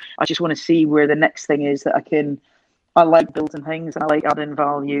Harlequins, and I just want to see where the next thing is that I like building things, and I like adding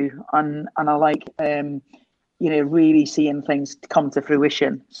value, and I like really seeing things come to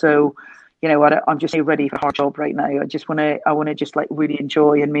fruition. So I'm just ready for a hard job right now. I want to just like really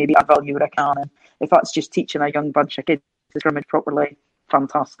enjoy and maybe add value where I can. And if that's just teaching a young bunch of kids to scrimmage properly,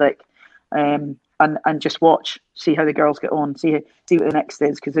 fantastic. And just see how the girls get on, see what the next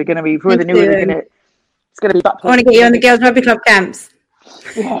is, because they're going to be before they know it, it's going to be back. I want to get you on the girls rugby club camps.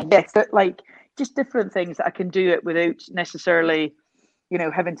 Yes, like just different things that I can do it without necessarily,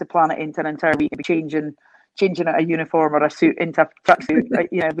 having to plan it into an entire week. Be changing a uniform or a suit into a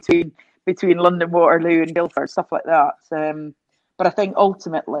tracksuit, between London Waterloo and Guildford, stuff like that. But I think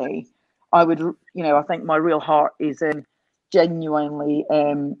ultimately, I think my real heart is in genuinely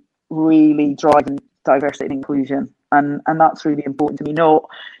really driving diversity and inclusion, and that's really important to me.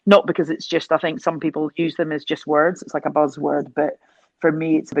 Not because it's just, I think some people use them as just words. It's like a buzzword, but for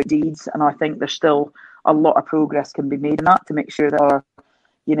me, it's about deeds, and I think there's still a lot of progress can be made in that to make sure that our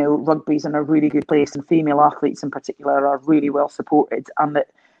rugby's in a really good place, and female athletes in particular are really well supported, and that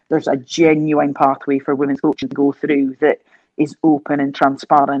there's a genuine pathway for women's coaching to go through that is open and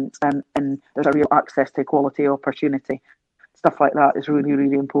transparent, and there's a real access to equality opportunity. Stuff like that is really,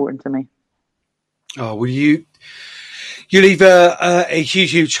 really important to me. Oh, well, you leave a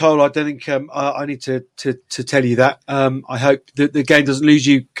huge hole. I don't think I need to tell you that. I hope that the game doesn't lose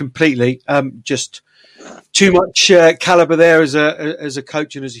you completely. Just too much caliber there as a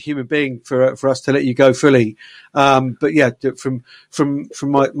coach and as a human being for us to let you go fully. But yeah, from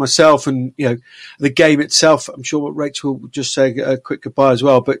myself and the game itself, I'm sure Rachel will just say a quick goodbye as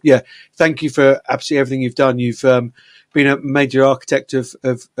well. But yeah, thank you for absolutely everything you've done. You've been a major architect of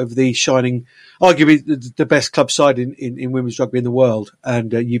the shining, arguably the best club side in women's rugby in the world,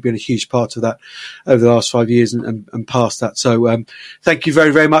 and you've been a huge part of that over the last 5 years and past that. So thank you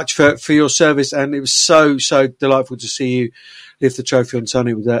very, very much for your service, and it was so delightful to see you lift the trophy on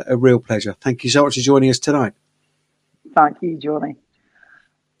Sunday. It was a real pleasure. Thank you so much for joining us tonight. Thank you, Johnny.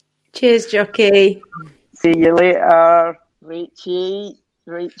 Cheers, Jockey. See you later, Richie.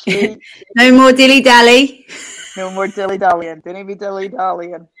 No more dilly-dally. No more dilly-dallying. Don't be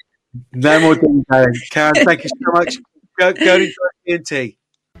dilly-dallying. No more dilly-dallying. Karen, thank you so much. Go and enjoy TNT.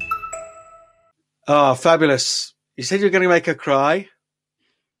 Oh, fabulous. You said you were going to make her cry.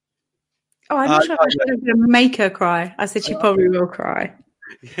 Oh, I'm not sure I should have make her cry. I said she probably will cry.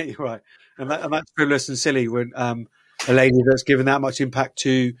 Yeah, you're right. And that's frivolous and silly when a lady that's given that much impact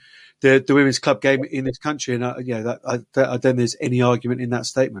to the women's club game in this country. And I don't think there's any argument in that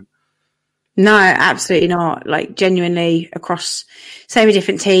statement. No, absolutely not. Like genuinely across so many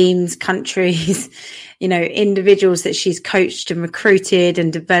different teams, countries, individuals that she's coached and recruited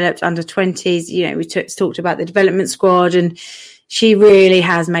and developed under 20s. We talked about the development squad, and she really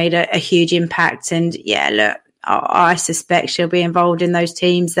has made a huge impact. And yeah, look, I suspect she'll be involved in those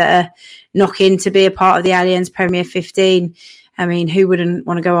teams that are knocking to be a part of the Allianz Premier 15. I mean, who wouldn't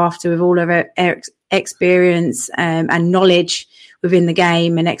want to go after with all of her experience and knowledge within the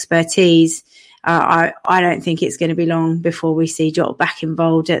game and expertise? I don't think it's going to be long before we see Jot back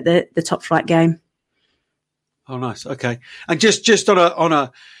involved at the top flight game. Oh, nice. Okay. And just on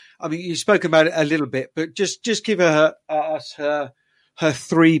a, I mean, you've spoken about it a little bit, but just give her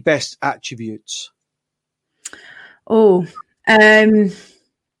three best attributes. Oh,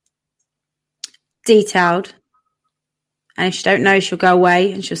 detailed. And if she don't know, she'll go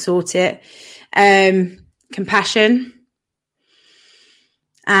away and she'll sort it. Compassion.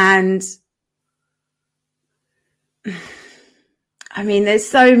 And I mean, there's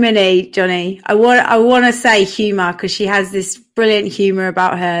so many, Johnny. I want to say humour, because she has this brilliant humour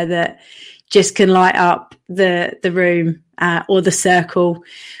about her that just can light up the room or the circle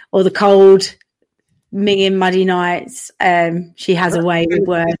or the cold, minging muddy nights. She has a way with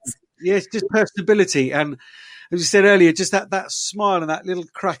words. Yeah, it's just personability. And as you said earlier, just that smile and that little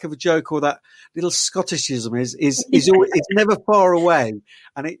crack of a joke or that little Scottishism is always, it's never far away,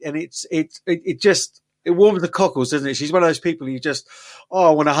 and it just warms the cockles, doesn't it? She's one of those people you just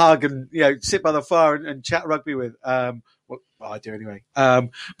want to hug and sit by the fire and chat rugby with. Well, I do anyway. But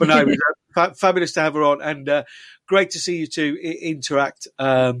no, it was Fabulous to have her on, and great to see you two interact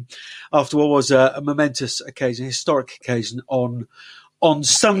after what was a momentous occasion, a historic occasion on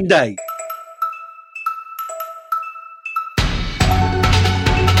Sunday.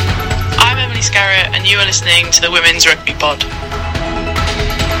 I'm Emily Scarrett, and you are listening to the Women's Rugby Pod.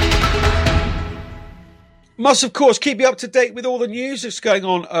 Must, of course, keep you up to date with all the news that's going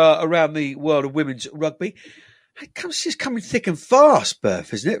on around the world of women's rugby. It's just coming thick and fast,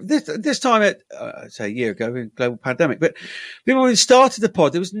 Berth, isn't it? This time, say a year ago, in global pandemic, but when we started the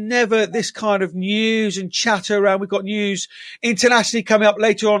pod, there was never this kind of news and chatter around. We've got news internationally coming up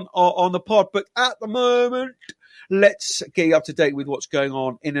later on the pod, but at the moment, let's get you up to date with what's going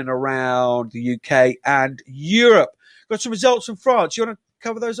on in and around the UK and Europe. Got some results from France. You want to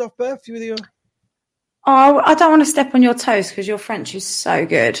cover those off, Berth? Oh, I don't want to step on your toes because your French is so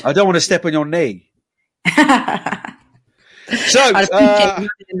good. I don't want to step on your knee. So, I'd appreciate you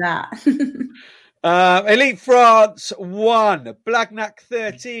doing that. Elite France 1, Blagnac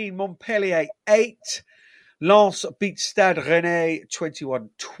 13, Montpellier 8, Lens beat Stade Rennais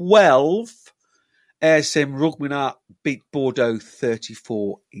 21-12, ASM Rougmenat beat Bordeaux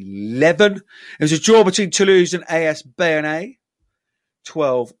 34-11. It was a draw between Toulouse and AS Bayonnais,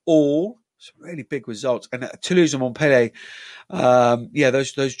 12-all. Some really big results, and Toulouse and Montpellier,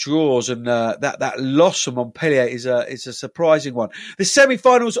 those draws and that loss of Montpellier is a surprising one. The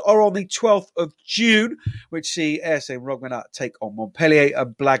semi-finals are on the 12th of June, which see ASM Rougmenat take on Montpellier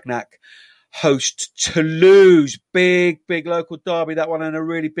and Blagnac host Toulouse. Big local derby, that one, and a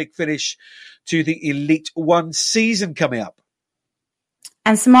really big finish to the Elite One season coming up.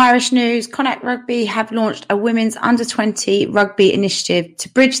 And some Irish news, Connacht Rugby have launched a women's under-20 rugby initiative to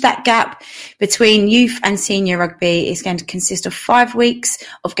bridge that gap between youth and senior rugby. It's going to consist of 5 weeks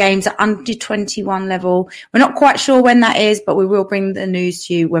of games at under 21 level. We're not quite sure when that is, but we will bring the news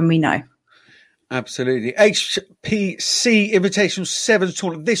to you when we know. Absolutely. HPC Invitational Sevens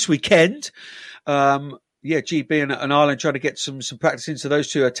tournament this weekend. GB and Ireland trying to get some practice in. So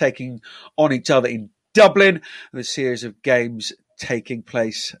those two are taking on each other in Dublin. And a series of games taking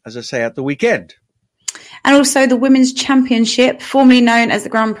place, as I say, at the weekend. And also the Women's Championship, formerly known as the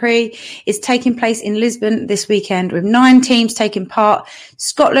Grand Prix, is taking place in Lisbon this weekend with 9 teams taking part: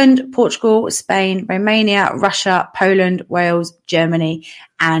 Scotland, Portugal, Spain, Romania, Russia, Poland, Wales, Germany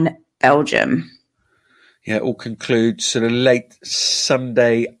and Belgium. Yeah, it all concludes sort of late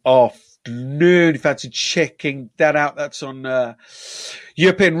Sunday afternoon. If you fancy checking that out, that's on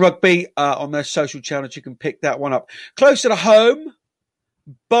European Rugby on their social channels. You can pick that one up. Closer to home,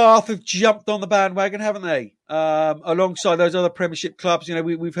 Bath have jumped on the bandwagon, haven't they? Alongside those other Premiership clubs. You know,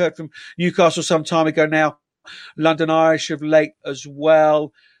 we've heard from Newcastle some time ago now. London Irish of late as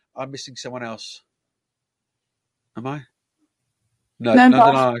well. I'm missing someone else. Am I? No, London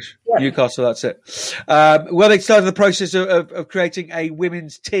Irish. Yeah. Newcastle, that's it. Well, they started the process of creating a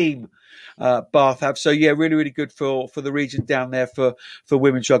women's team, Bath have. So, yeah, really, really good for the region down there for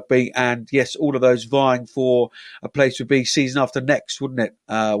women's rugby. And, yes, all of those vying for a place would be season after next, wouldn't it,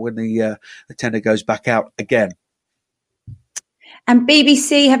 when the tender goes back out again. And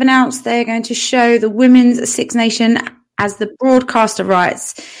BBC have announced they're going to show the Women's Six Nation as the broadcaster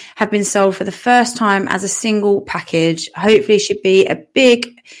rights have been sold for the first time as a single package. Hopefully it should be a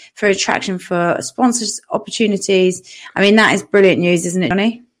big for attraction for sponsors opportunities. I mean, that is brilliant news, isn't it,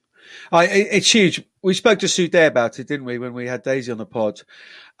 Johnny? It's huge. We spoke to Sue Day about it, didn't we, when we had Daisy on the pod?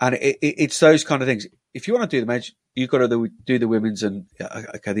 And it's those kind of things. If you want to do the men's, you've got to do the women's and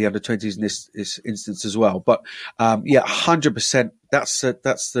the under 20s in this instance as well. But 100%. That's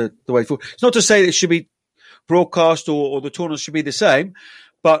the way forward. It's not to say that it should be broadcast or the tournaments should be the same,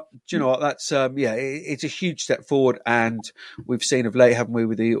 but do you know what? That's it's a huge step forward, and we've seen of late, haven't we,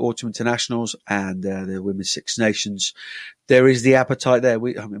 with the Autumn Internationals and the Women's Six Nations. There is the appetite there.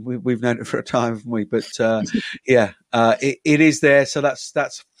 We've known it for a time, haven't we? But it is there. So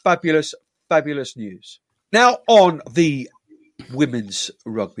that's fabulous news. Now on the women's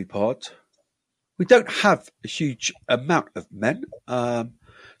rugby pod, we don't have a huge amount of men.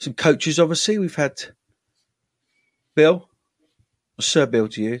 Some coaches, obviously. We've had Bill, Sir Bill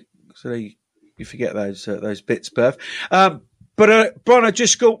to you, so you forget those bits, Berth. But Brian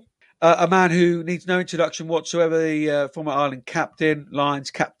O'Driscoll, a man who needs no introduction whatsoever, the former Ireland captain,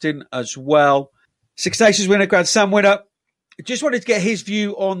 Lions captain as well. Six Nations winner, Grand Slam winner. Just wanted to get his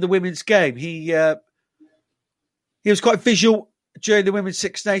view on the women's game. He was quite visual during the Women's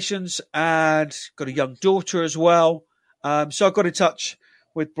Six Nations and got a young daughter as well. So I got in touch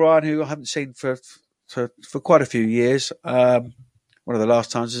with Brian, who I haven't seen for quite a few years. One of the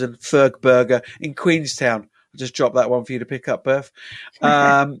last times was in Fergburger in Queenstown I'll just drop that one for you to pick up, Berth.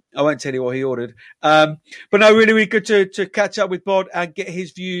 I won't tell you what he ordered. But no, really, really good to catch up with Bod and get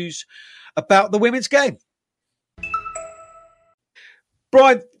his views about the women's game.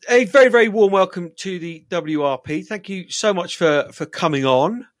 Brian, a very, very warm welcome to the WRP. Thank you so much for coming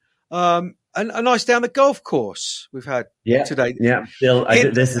on. And a nice day on the golf course we've had today. Yeah, Bill,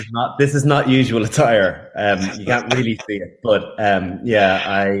 this is not usual attire. You can't really see it, but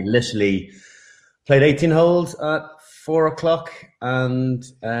I literally played 18 holes at 4:00, and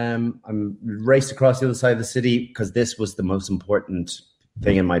I'm raced across the other side of the city because this was the most important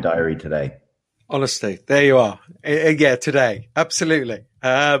thing in my diary today. Honestly, there you are. Yeah, today. Absolutely.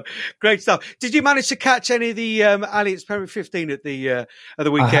 Great stuff. Did you manage to catch any of the Allianz Premier 15 at the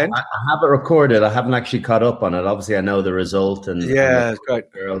weekend? I have it recorded. I haven't actually caught up on it. Obviously, I know the result and it's great.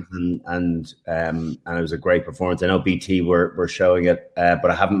 Girls and it was a great performance. I know BT were showing it,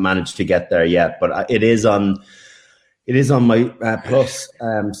 but I haven't managed to get there yet. But it is on my plus,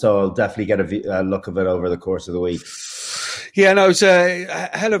 so I'll definitely get a look of it over the course of the week. Yeah, no, it's a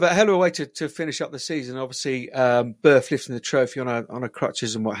hell of a way to finish up the season. Obviously, Berth lifting the trophy on a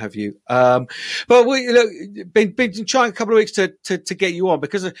crutches and what have you. But we been trying a couple of weeks to get you on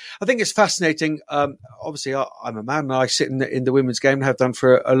because I think it's fascinating. Obviously, I'm a man and I sit in the women's game and have done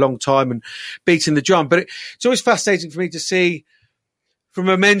for a long time and beating the drum. But it's always fascinating for me to see, from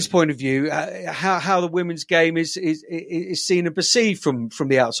a men's point of view, how the women's game is seen and perceived from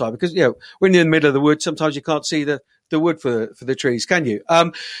the outside. Because when you're in the middle of the wood, sometimes you can't see the wood for the trees, can you?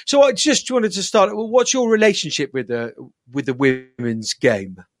 So I just wanted to start. What's your relationship with the women's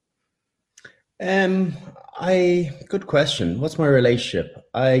game? Good question. What's my relationship?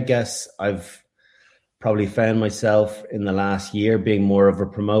 I guess I've probably found myself in the last year being more of a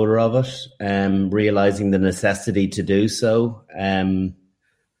promoter of it, realizing the necessity to do so.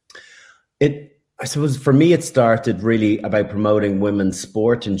 I suppose for me, it started really about promoting women's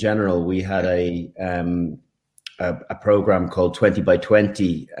sport in general. We had a program called 20 by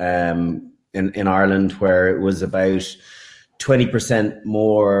 20 in Ireland, where it was about 20%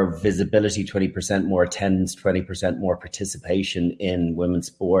 more visibility, 20% more attendance, 20% more participation in women's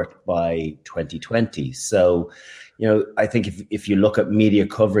sport by 2020. So, I think if you look at media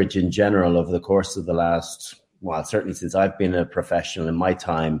coverage in general over the course of the last, certainly since I've been a professional in my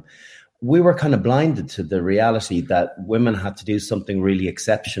time, we were kind of blinded to the reality that women had to do something really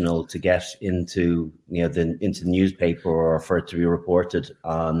exceptional to get into the newspaper or for it to be reported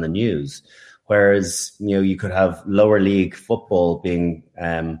on the news. Whereas, you could have lower league football being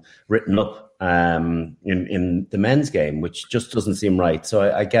written up in the men's game, which just doesn't seem right. So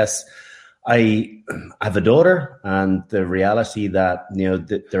I guess I have a daughter, and the reality that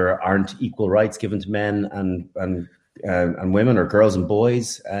that there aren't equal rights given to men and women, or girls and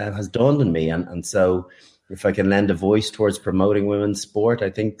boys, has dawned on me. And so if I can lend a voice towards promoting women's sport, I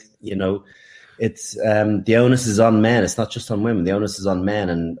think, it's the onus is on men. It's not just on women. The onus is on men,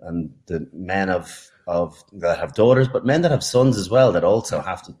 and the men of that have daughters, but men that have sons as well, that also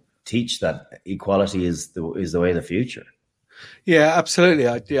have to teach that equality is the way of the future. Yeah, absolutely.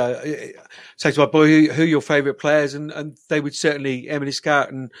 I say to my boy who your favourite players, and they would certainly Emily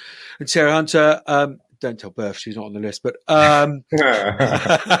Scarrett and Sarah Hunter. Don't tell Berth, she's not on the list, but but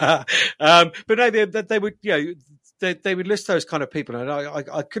no, they would, they would list those kind of people, and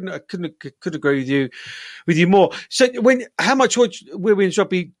I couldn't agree with you more. So, how much women's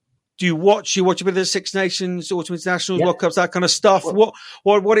rugby do you watch? You watch a bit of the Six Nations, Autumn Internationals, World Cups, that kind of stuff.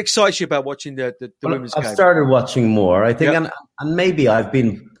 What excites you about watching the women's game? I've started watching more, I think, and maybe I've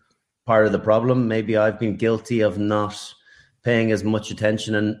been part of the problem. Maybe I've been guilty of not paying as much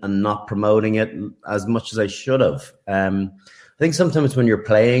attention and not promoting it as much as I should have. I think sometimes when you're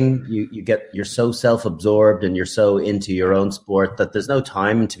playing, you're so self-absorbed and you're so into your own sport that there's no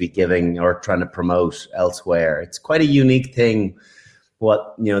time to be giving or trying to promote elsewhere. It's quite a unique thing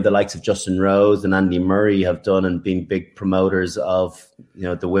what the likes of Justin Rose and Andy Murray have done and been big promoters of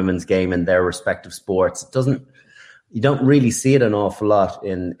the women's game in their respective sports. You don't really see it an awful lot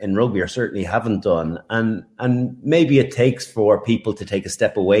in rugby, or certainly haven't done. And maybe it takes for people to take a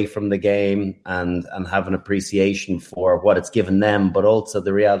step away from the game and have an appreciation for what it's given them, but also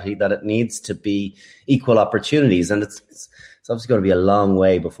the reality that it needs to be equal opportunities. And it's obviously going to be a long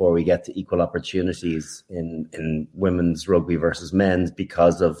way before we get to equal opportunities in women's rugby versus men's,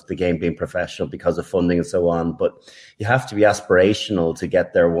 because of the game being professional, because of funding and so on. But you have to be aspirational to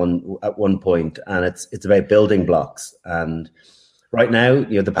get there at one point, and it's about building blocks. And right now,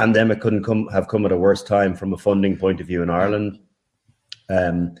 the pandemic couldn't have come at a worse time from a funding point of view in Ireland.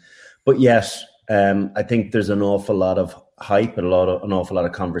 But yet, I think there's an awful lot of hype and an awful lot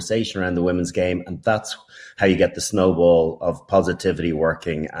of conversation around the women's game, and that's how you get the snowball of positivity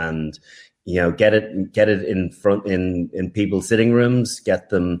working. And get it in front in people's sitting rooms, get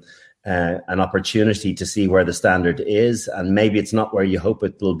them an opportunity to see where the standard is, and maybe it's not where you hope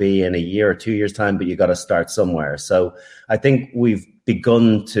it will be in a year or 2 years' time, but you got to start somewhere. So I think we've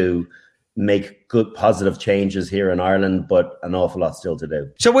begun to make good positive changes here in Ireland, but an awful lot still to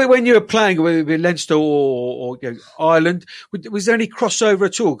do. So when you were playing with Leinster or Ireland, was there any crossover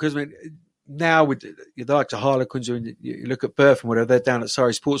at all? Because now with the likes of Harlequins, you look at Birth and whatever, they're down at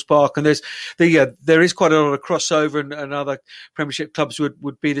Surrey Sports Park, and there is quite a lot of crossover, and other Premiership clubs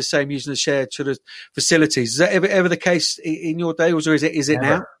would be the same, using the shared sort of facilities. Is that ever the case in your day, or is it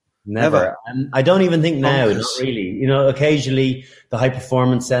now? Never. I don't even think now, not really. Occasionally the High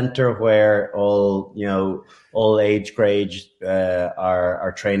Performance Centre, where all age grades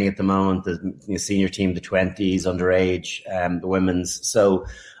are training at the moment, the senior team, the 20s, underage, the women's. So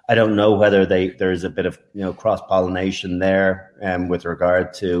I don't know whether there's a bit of cross-pollination there with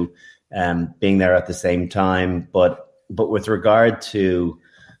regard to being there at the same time, but with regard to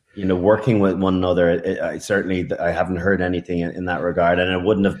working with one another, I haven't heard anything in that regard, and it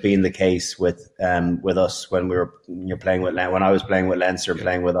wouldn't have been the case with us when we were playing when I was playing with Leinster,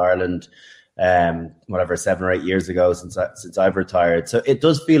 playing with Ireland, 7 or 8 years ago since I've retired. So it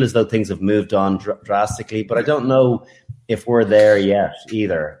does feel as though things have moved on drastically, but I don't know if we're there yet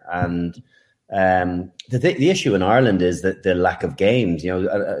either. And the issue in Ireland is that the lack of games.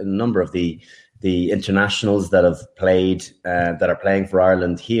 A number of the internationals that have played, that are playing for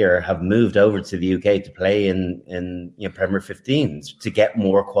Ireland here, have moved over to the UK to play in Premier 15s to get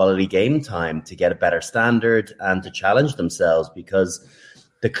more quality game time, to get a better standard, and to challenge themselves, because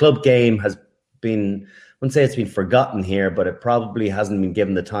the club game has been, I wouldn't say it's been forgotten here, but it probably hasn't been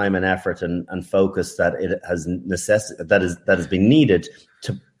given the time and effort and focus that it has that has been needed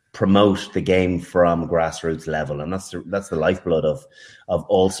to promote the game from grassroots level. And that's the lifeblood of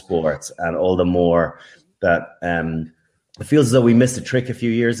all sports, and all the more that it feels as though we missed a trick a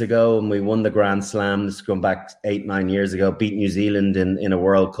few years ago, and we won the Grand Slam. This is going back 8-9 years ago, beat New Zealand in a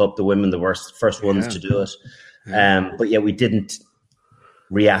World Cup, the women, the first ones to do it. But yet we didn't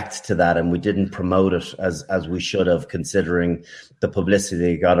react to that, and we didn't promote it as we should have, considering the publicity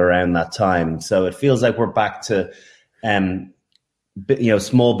they got around that time. So it feels like we're back to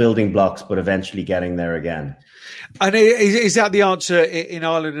small building blocks, but eventually getting there again. And is that the answer in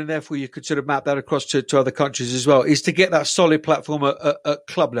Ireland, and therefore you could sort of map that across to other countries as well, is to get that solid platform at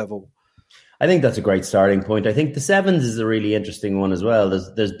club level? I think that's a great starting point. I think the sevens is a really interesting one as well.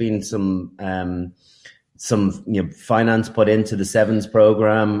 There's been some finance put into the sevens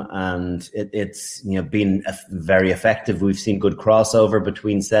program, and it's been very effective. We've seen good crossover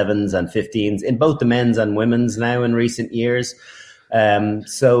between sevens and 15s in both the men's and women's now in recent years.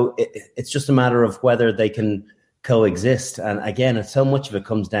 So it's just a matter of whether they can coexist. And again, so much of it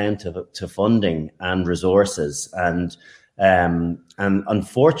comes down to funding and resources. And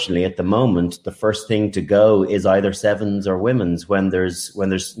unfortunately, at the moment, the first thing to go is either sevens or women's when there's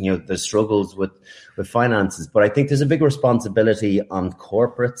struggles with finances. But I think there's a big responsibility on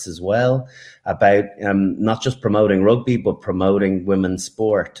corporates as well about not just promoting rugby, but promoting women's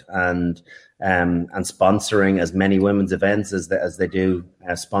sport and sponsoring as many women's events as they do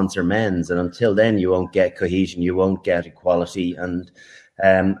sponsor men's. And until then, you won't get cohesion, you won't get equality, and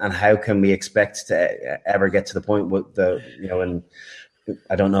how can we expect to ever get to the point with in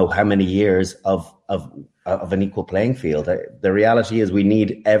I don't know how many years of an equal playing field? The reality is we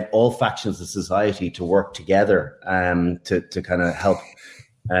need all factions of society to work together to kind of help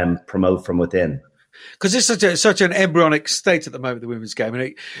promote from within. Because it's such an embryonic state at the moment, the women's game,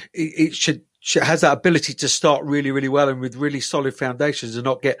 and it has that ability to start really, really well and with really solid foundations and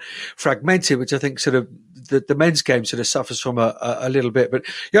not get fragmented, which I think sort of the men's game sort of suffers from a little bit. But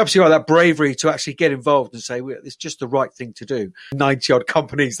you're absolutely right, that bravery to actually get involved and say, well, it's just the right thing to do. 90 odd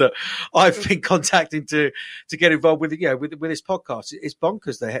companies that I've been contacting to get involved with this podcast. It's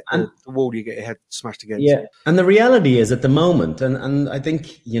bonkers, the wall you get your head smashed against. Yeah. And the reality is at the moment, and I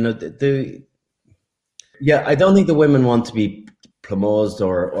think, I don't think the women want to be promoted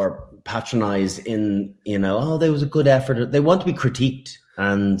or patronized in, there was a good effort. They want to be critiqued,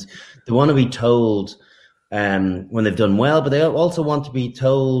 and they want to be told when they've done well, but they also want to be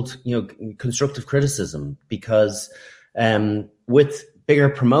told, constructive criticism, because with bigger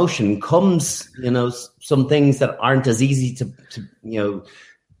promotion comes, some things that aren't as easy to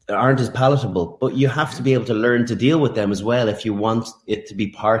aren't as palatable, but you have to be able to learn to deal with them as well if you want it to be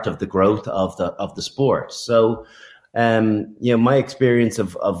part of the growth of the sport. So my experience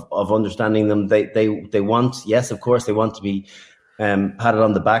of understanding them, they want, yes, of course, they want to be patted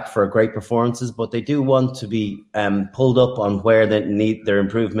on the back for great performances, but they do want to be pulled up on where their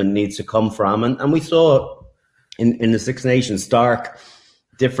improvement needs to come from. And we saw in the Six Nations stark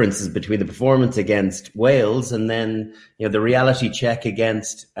differences between the performance against Wales and then the reality check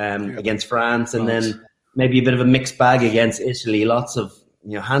against France, and then maybe a bit of a mixed bag against Italy. Lots of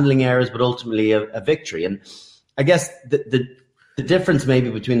handling errors, but ultimately a victory. And I guess the difference maybe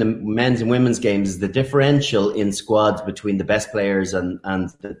between the men's and women's games is the differential in squads between the best players and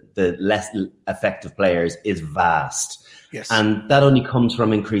the less effective players is vast. Yes. And that only comes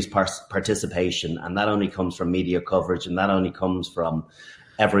from increased participation, and that only comes from media coverage, and that only comes from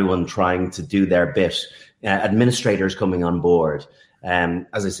everyone trying to do their bit. Administrators coming on board,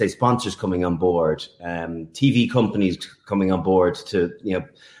 as I say, sponsors coming on board, TV companies coming on board to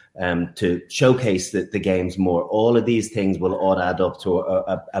showcase the games more. All of these things will all add up to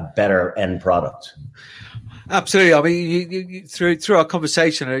a better end product. Absolutely. I mean, you, through our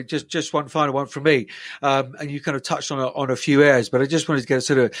conversation, just one final one from me, and you kind of touched on a few areas, but I just wanted to get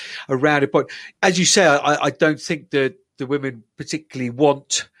sort of a rounded point. As you say, I don't think that the women particularly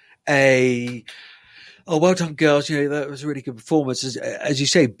want well done, girls. That was a really good performance, as you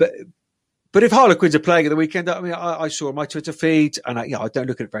say. But if Harlequins are playing at the weekend, I mean, I saw on my Twitter feed, and I don't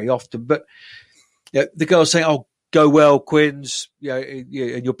look at it very often, but the girls saying, "Oh, go well, Quins," and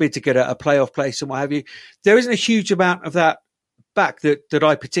you'll bid to get a playoff place and what have you. There isn't a huge amount of that back that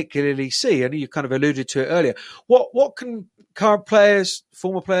I particularly see, and you kind of alluded to it earlier. What can current players,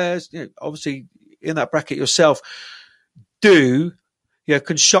 former players, obviously in that bracket yourself, do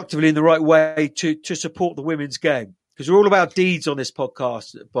constructively in the right way to support the women's game? Because we're all about deeds on this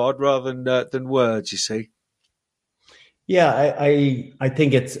podcast, Bod, rather than words, you see. Yeah, I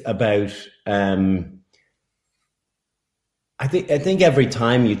think it's about. I think every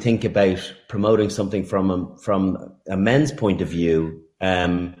time you think about promoting something from a men's point of view,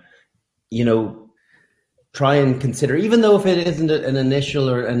 try and consider, even though if it isn't an initial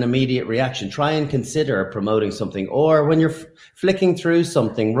or an immediate reaction, try and consider promoting something. Or when you're flicking through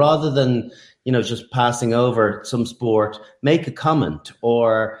something, rather than just passing over some sport, make a comment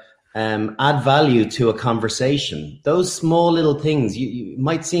or add value to a conversation. Those small little things you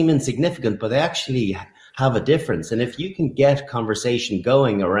might seem insignificant, but they actually have a difference. And if you can get conversation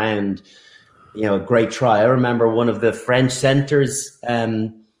going around, a great try. I remember one of the French centres,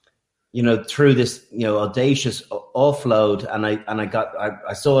 through this, audacious offload, and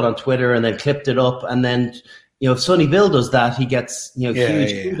I saw it on Twitter and then clipped it up, and then if Sonny Bill does that, he gets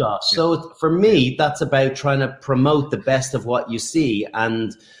huge kudos. Yeah. So for me, that's about trying to promote the best of what you see.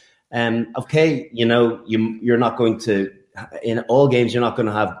 And you're not going to, in all games, you're not going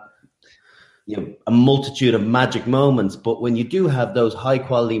to have a multitude of magic moments, but when you do have those high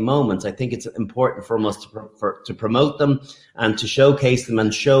quality moments, I think it's important for us to promote them and to showcase them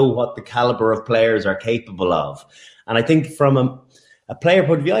and show what the caliber of players are capable of. And I think from a player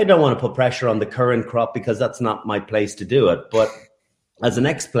point of view, I don't want to put pressure on the current crop because that's not my place to do it. But as an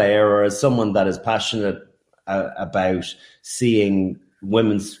ex-player or as someone that is passionate about seeing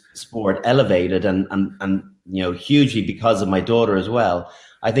women's sport elevated and hugely because of my daughter as well,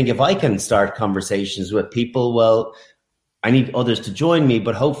 I think if I can start conversations with people, well, I need others to join me,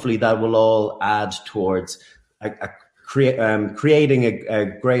 but hopefully that will all add towards creating a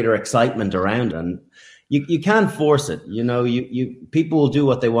greater excitement around it. And you can't force it. People will do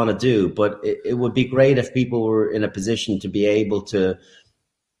what they want to do, but it would be great if people were in a position to be able to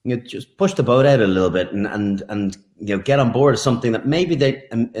just push the boat out a little bit and get on board something that maybe they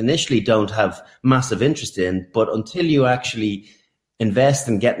initially don't have massive interest in, but until you actually invest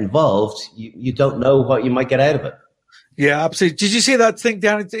and get involved, you don't know what you might get out of it. Yeah, absolutely. Did you see that thing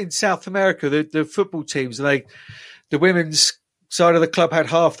down in South America? The football teams, the women's side of the club had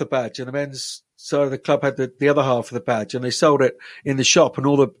half the badge, and the men's side of the club had the other half of the badge, and they sold it in the shop, and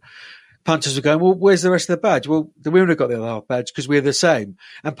all the punters were going, well, where's the rest of the badge? Well, the women have got the other half badge because we're the same.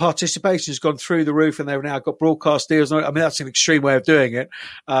 And participation has gone through the roof, and they've now got broadcast deals. I mean, that's an extreme way of doing it.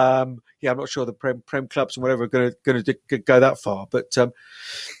 I'm not sure the Prem clubs and whatever are going to go that far. But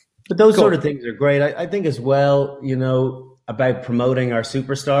those sort of things are great. I think as well, about promoting our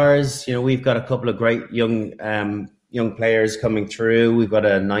superstars. We've got a couple of great young players coming through. We've got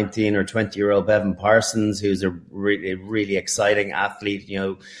a 19 or 20-year-old Bevan Parsons, who's a really, really exciting athlete,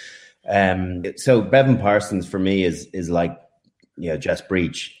 So Bevan Parsons for me is like, Jess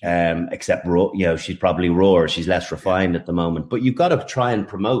Breach, except, she's probably raw. She's less refined at the moment, but you've got to try and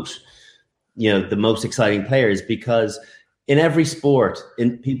promote, the most exciting players, because in every sport,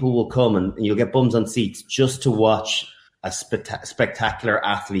 people will come and you'll get bums on seats just to watch a spectacular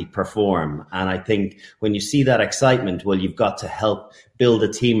athlete perform. And I think when you see that excitement, well, you've got to help build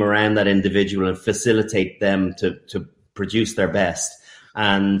a team around that individual and facilitate them to produce their best.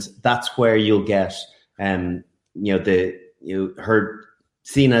 And that's where you'll get, her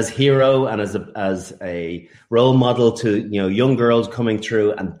seen as hero and as a role model to, young girls coming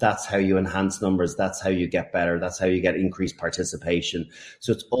through. And that's how you enhance numbers. That's how you get better. That's how you get increased participation.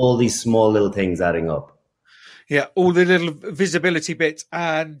 So it's all these small little things adding up. Yeah, all the little visibility bits,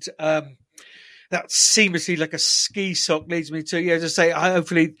 and that seamlessly like a ski sock leads me to, as I say,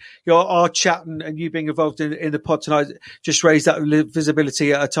 hopefully our chat and you being involved in the pod tonight just raised that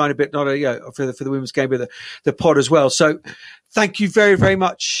visibility a tiny bit, not for the women's game, but the pod as well. So thank you very, very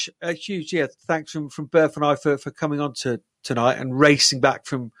much. Huge. Yeah. Thanks from Berth and I for coming on tonight and racing back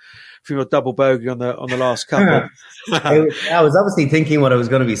from your double bogey on the last couple. I was obviously thinking what I was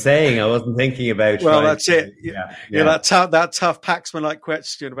going to be saying. I wasn't thinking about. Well, that's it. Yeah. That tough Paxman-like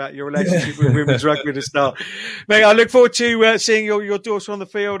question about your relationship with women's rugby to start. Mate, I look forward to seeing your daughter on the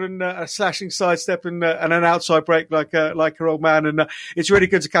field and a slashing sidestep and an outside break like her old man. And it's really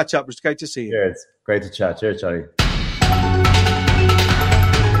good to catch up. It's great to see you. Cheers. Great to chat. Cheers, Johnny.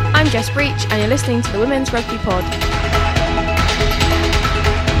 I'm Jess Breach, and you're listening to the Women's Rugby Pod.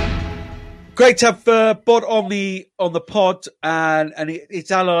 Great to have Bod on the pod and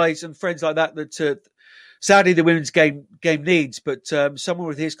its allies and friends like that sadly the women's game needs, but someone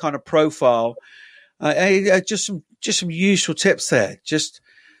with his kind of profile, just some useful tips there. Just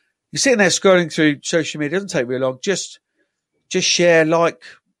you're sitting there scrolling through social media, it doesn't take very long. Just share,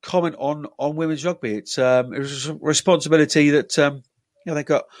 comment on women's rugby. It's a responsibility that they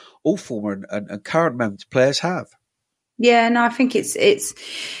got all former and current men's players have. Yeah, no, I think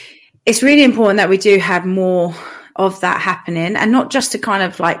it's really important that we do have more of that happening, and not just to kind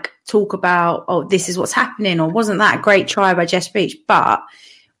of talk about, oh, this is what's happening, or wasn't that a great try by Jess Breach? But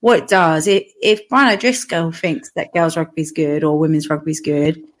what it does, if Brian O'Driscoll thinks that girls rugby's good or women's rugby's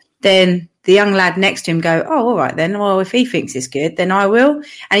good, then the young lad next to him go, oh, all right then. Well, if he thinks it's good, then I will.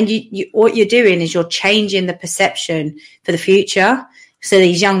 And you what you're doing is you're changing the perception for the future. So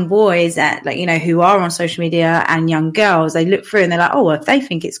these young boys that, who are on social media and young girls, they look through and they're like, oh, well, if they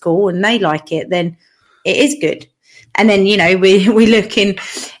think it's cool and they like it, then it is good. And then, we look in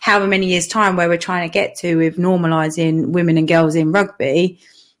however many years' time where we're trying to get to with normalising women and girls in rugby.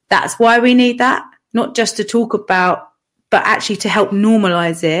 That's why we need that, not just to talk about, but actually to help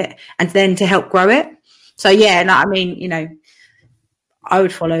normalise it and then to help grow it. So, I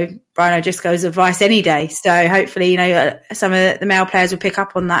would follow Brian O'Driscoll's advice any day. So hopefully, some of the male players will pick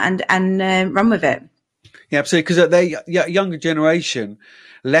up on that and run with it. Yeah, absolutely. Because the younger generation,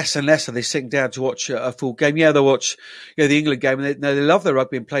 less and less are they sitting down to watch a full game. Yeah, they'll watch the England game and they love their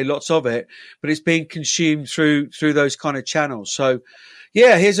rugby and play lots of it, but it's being consumed through those kind of channels. So,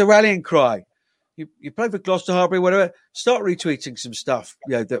 yeah, here's a rallying cry. You play for Gloucester, Harbury, whatever, start retweeting some stuff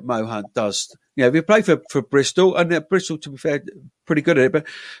that Mo Hunt does. If you play for Bristol, and Bristol, to be fair, pretty good at it, but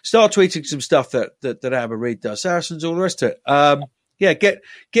start tweeting some stuff that Amber Reid does. Saracens, all the rest of it.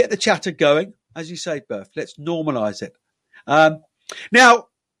 Get the chatter going. As you say, Berth, let's normalise it. Now,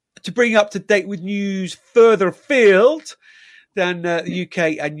 to bring up to date with news further afield than the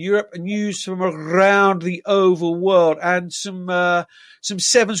UK and Europe, and news from around the oval world, and some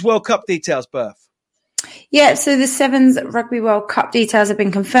Sevens World Cup details, Berth. Yeah, so the Sevens Rugby World Cup details have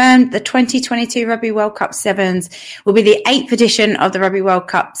been confirmed. The 2022 Rugby World Cup Sevens will be the 8th edition of the Rugby World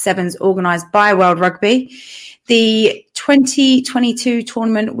Cup Sevens organised by World Rugby. The 2022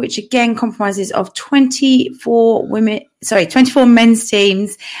 tournament, which again comprises of 24 men's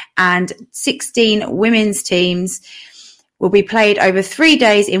teams and 16 women's teams, will be played over 3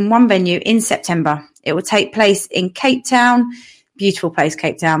 days in one venue in September. It will take place in Cape Town. Beautiful place,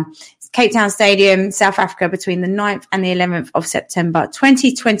 Cape Town. Cape Town Stadium, South Africa, between the 9th and the 11th of September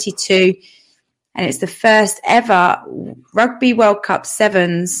 2022. And it's the first ever Rugby World Cup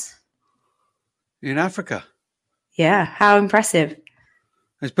Sevens. In Africa. Yeah, how impressive.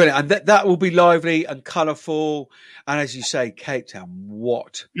 It's brilliant. And that will be lively and colourful. And as you say, Cape Town,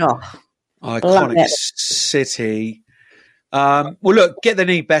 what? Iconic city. Well, look, get the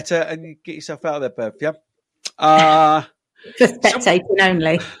knee better and get yourself out of there, Berth, yeah? Just spectating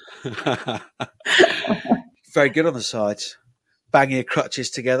only. Very good on the sides. Banging your crutches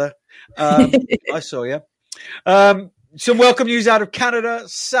together. I saw you. Some welcome news out of Canada.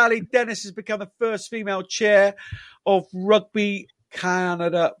 Sally Dennis has become the first female chair of Rugby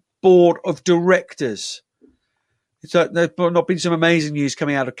Canada Board of Directors. So there's not been some amazing news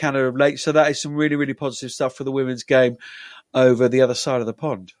coming out of Canada of late. So that is some really, really positive stuff for the women's game over the other side of the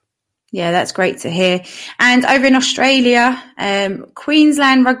pond. Yeah, that's great to hear. And over in Australia,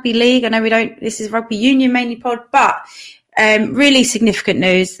 Queensland Rugby League, I know this is rugby union mainly pod, but really significant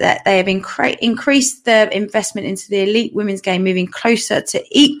news that they have increased the investment into the elite women's game, moving closer to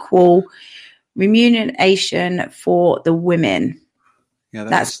equal remuneration for the women.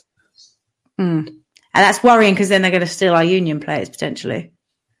 Yeah, and that's worrying because then they're going to steal our union players potentially.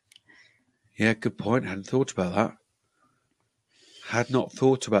 Yeah, good point. Hadn't thought about that. Had not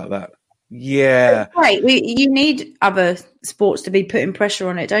thought about that. Yeah. Right. You need other sports to be putting pressure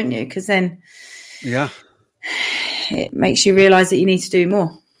on it, don't you? Because then it makes you realise that you need to do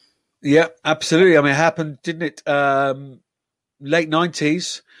more. Yeah, absolutely. I mean, it happened, didn't it? Late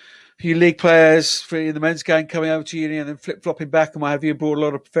 90s. A few league players for the men's game coming over to uni and then flip-flopping back and what have you, brought a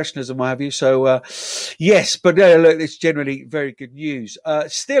lot of professionalism and what have you. So, yes, but look, it's generally very good news.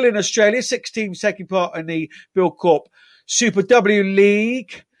 Still in Australia, 6 teams taking part in the Bill Corp Super W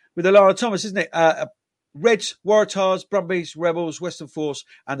League with Alana Thomas, isn't it? Reds, Waratahs, Brumbies, Rebels, Western Force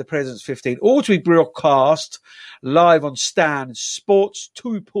and the Presidents 15. All to be broadcast live on Stan Sports,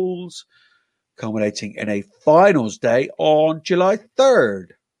 2 pools, culminating in a finals day on July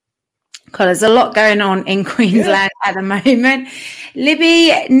 3rd. God, there's a lot going on in Queensland at the moment.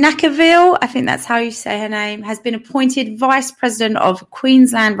 Libby Nakaville, I think that's how you say her name, has been appointed Vice President of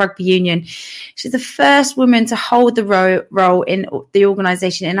Queensland Rugby Union. She's the first woman to hold the role in the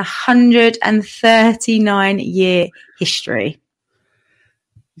organisation in 139-year history.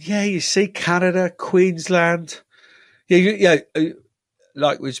 Yeah, you see Canada, Queensland. Yeah.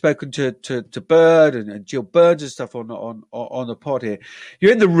 Like we've spoken to Bird and Jill Burns and stuff on the pod here.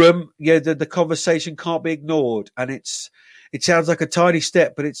 You're in the room. Yeah, the conversation can't be ignored, and it sounds like a tiny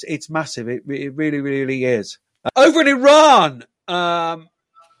step, but it's massive. It really, really is. Over in Iran,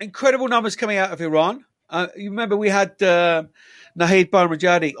 incredible numbers coming out of Iran. You remember we had Nahid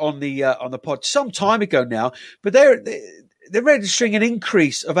Bahramajadi on the pod some time ago now, but they're registering an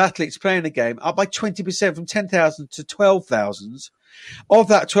increase of athletes playing the game up by 20% from 10,000 to 12,000. Of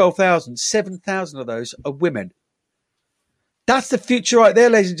that 12,000, 7,000 of those are women. That's the future right there,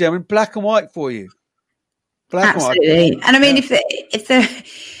 ladies and gentlemen. Black and white for you. Black Absolutely. And white. And I mean, if the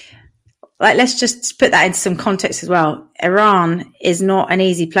let's just put that into some context as well. Iran is not an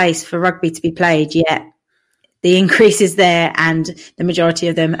easy place for rugby to be played yet. The increase is there and the majority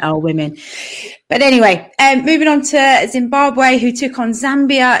of them are women. But anyway, moving on to Zimbabwe, who took on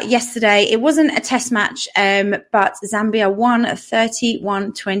Zambia yesterday. It wasn't a test match, but Zambia won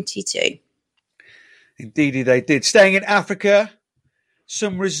 31-22. Indeed, they did. Staying in Africa,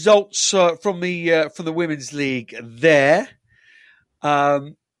 some results from the Women's League there.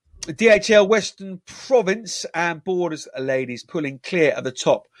 DHL Western Province and Borders ladies pulling clear at the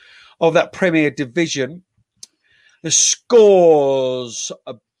top of that Premier Division. The scores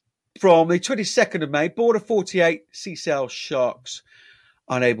from the 22nd of May, Border 48, Seychelles Sharks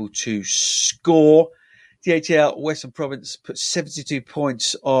unable to score. DHL Western Province put 72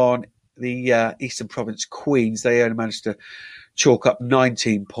 points on the Eastern Province Queens. They only managed to chalk up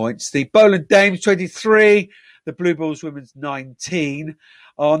 19 points. The Boland Dames 23, the Blue Bulls Women's 19.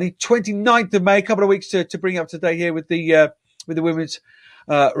 On the 29th of May, a couple of weeks to bring up to date here with the Women's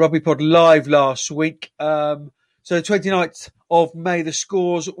Rugby Pod live last week. So the 29th of May, the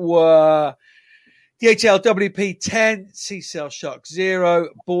scores were DHL WP 10, Seychelles Sharks 0,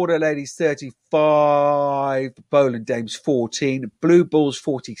 Border Ladies 35, Boland Dames 14, Blue Bulls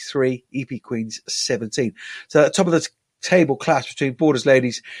 43, EP Queens 17. So at the top of the table clash between Borders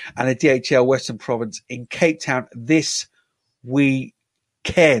Ladies and the DHL Western Province in Cape Town this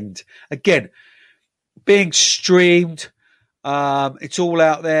weekend. Again, being streamed. It's all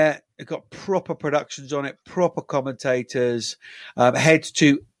out there. It's got proper productions on it, proper commentators. Head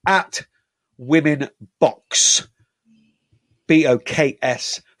to @WomenBox,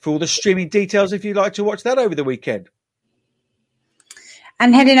 BOKS, for all the streaming details if you'd like to watch that over the weekend.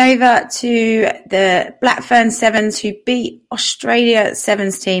 And heading over to the Blackburn Sevens, who beat Australia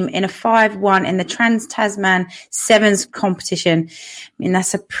Sevens team in a 5-1 in the Trans-Tasman Sevens competition. I mean,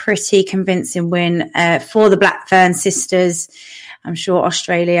 that's a pretty convincing win for the Blackburn sisters. I'm sure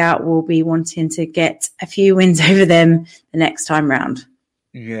Australia will be wanting to get a few wins over them the next time round.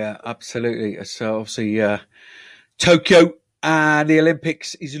 Yeah, absolutely. So obviously Tokyo and the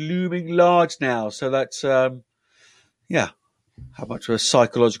Olympics is looming large now. So that's, how much of a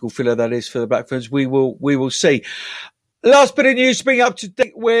psychological filler that is for the Black Ferns, we will see. Last bit of news to bring up to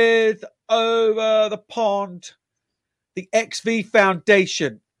date with over the pond. The XV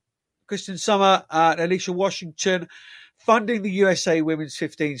Foundation Kristen Summer and Alicia Washington, funding the USA Women's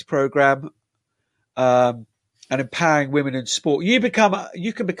 15s program and empowering women in sport. You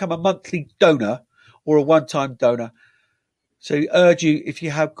can become a monthly donor or a one-time donor. So I urge you, if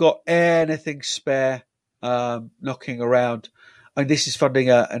you have got anything spare knocking around, and this is funding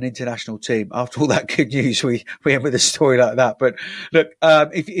an international team. After all that good news, we end with a story like that. But look,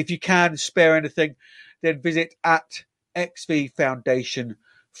 if you can spare anything, then visit at XV Foundation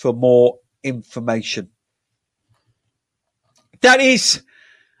for more information. That is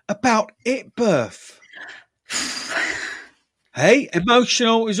about it, Berth. Hey,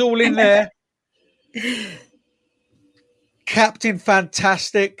 emotional is all in there. Captain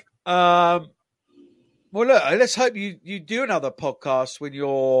fantastic. Well, look, let's hope you do another podcast when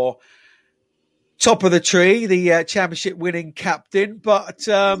you're top of the tree, the championship winning captain. But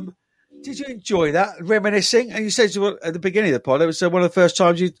did you enjoy that, reminiscing? And you said at the beginning of the pod, it was one of the first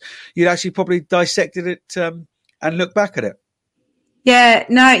times you'd actually probably dissected it and looked back at it.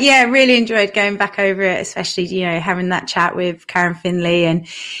 Really enjoyed going back over it, especially, having that chat with Karen Finley and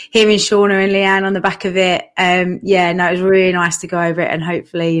hearing Shauna and Leanne on the back of it. It was really nice to go over it, and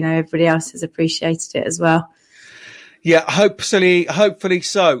hopefully, everybody else has appreciated it as well. Yeah, hopefully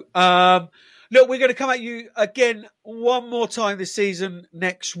so. Look, we're going to come at you again one more time this season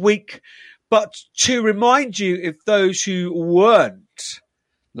next week. But to remind you, if those who weren't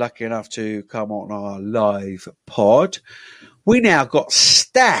lucky enough to come on our live pod, we now got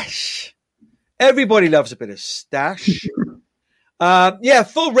Stash. Everybody loves a bit of Stash.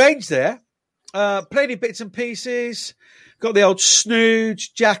 Full range there. Plenty of bits and pieces. Got the old snoods,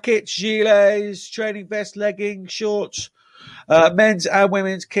 jackets, gilets, training vest, leggings, shorts. Men's and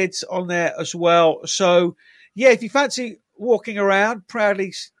women's, kids on there as well. So, if you fancy walking around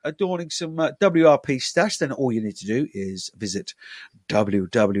proudly adorning some WRP Stash, then all you need to do is visit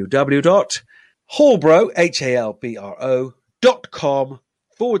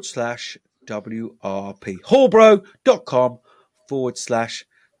www.halbro.com/WRP.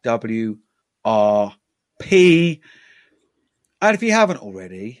 Halbro.com/WRP. And if you haven't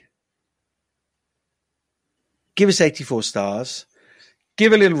already, give us 84 stars,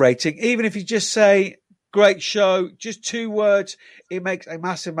 give a little rating, even if you just say, great show, just 2 words, it makes a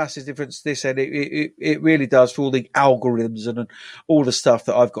massive, massive difference this end. It really does, for all the algorithms and all the stuff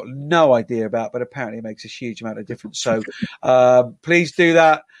that I've got no idea about, but apparently it makes a huge amount of difference. So please do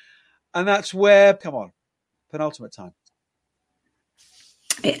that. And that's where, come on, penultimate time.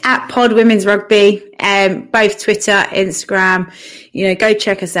 At Pod Women's Rugby, both Twitter, Instagram, go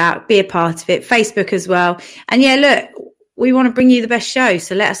check us out, be a part of it, Facebook as well. And look, we want to bring you the best show.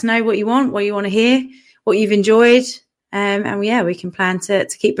 So let us know what you want to hear, what you've enjoyed. And we can plan to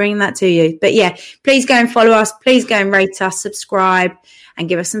keep bringing that to you. But please go and follow us. Please go and rate us, subscribe, and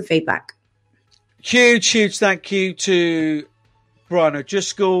give us some feedback. Huge thank you to Brian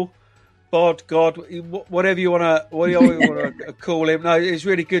O'Driscoll, Bod, God, whatever you want to call him. No, it's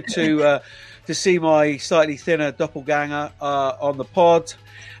really good to see my slightly thinner doppelganger on the pod.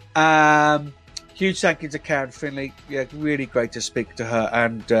 Huge thank you to Karen Finley. Yeah, really great to speak to her.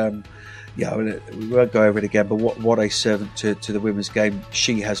 And we won't go over it again, but what a servant to the women's game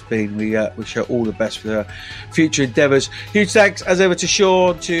she has been. We wish her all the best for her future endeavours. Huge thanks as ever to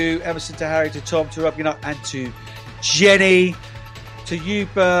Sean, to Emerson, to Harry, to Tom, to Rubbing Up, and to Jenny, to you,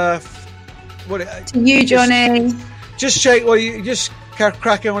 Berth. To you, Johnny. Just shake. Well, you just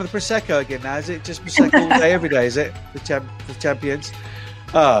crack on with the Prosecco again now. Is it just Prosecco all day, every day? Is it the champions?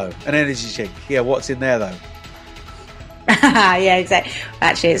 Oh, an energy shake. Yeah, what's in there though? Yeah, exactly.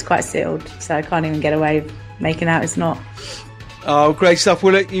 Actually, it's quite sealed, so I can't even get away with making out it's not. Oh, great stuff.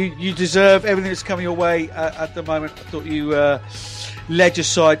 Well, look, you deserve everything that's coming your way at the moment. I thought you led your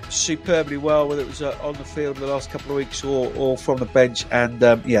side superbly well, whether it was on the field the last couple of weeks or from the bench. And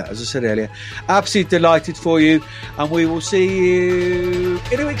as I said earlier, absolutely delighted for you. And we will see you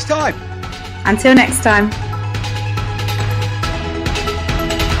in a week's time. Until next time.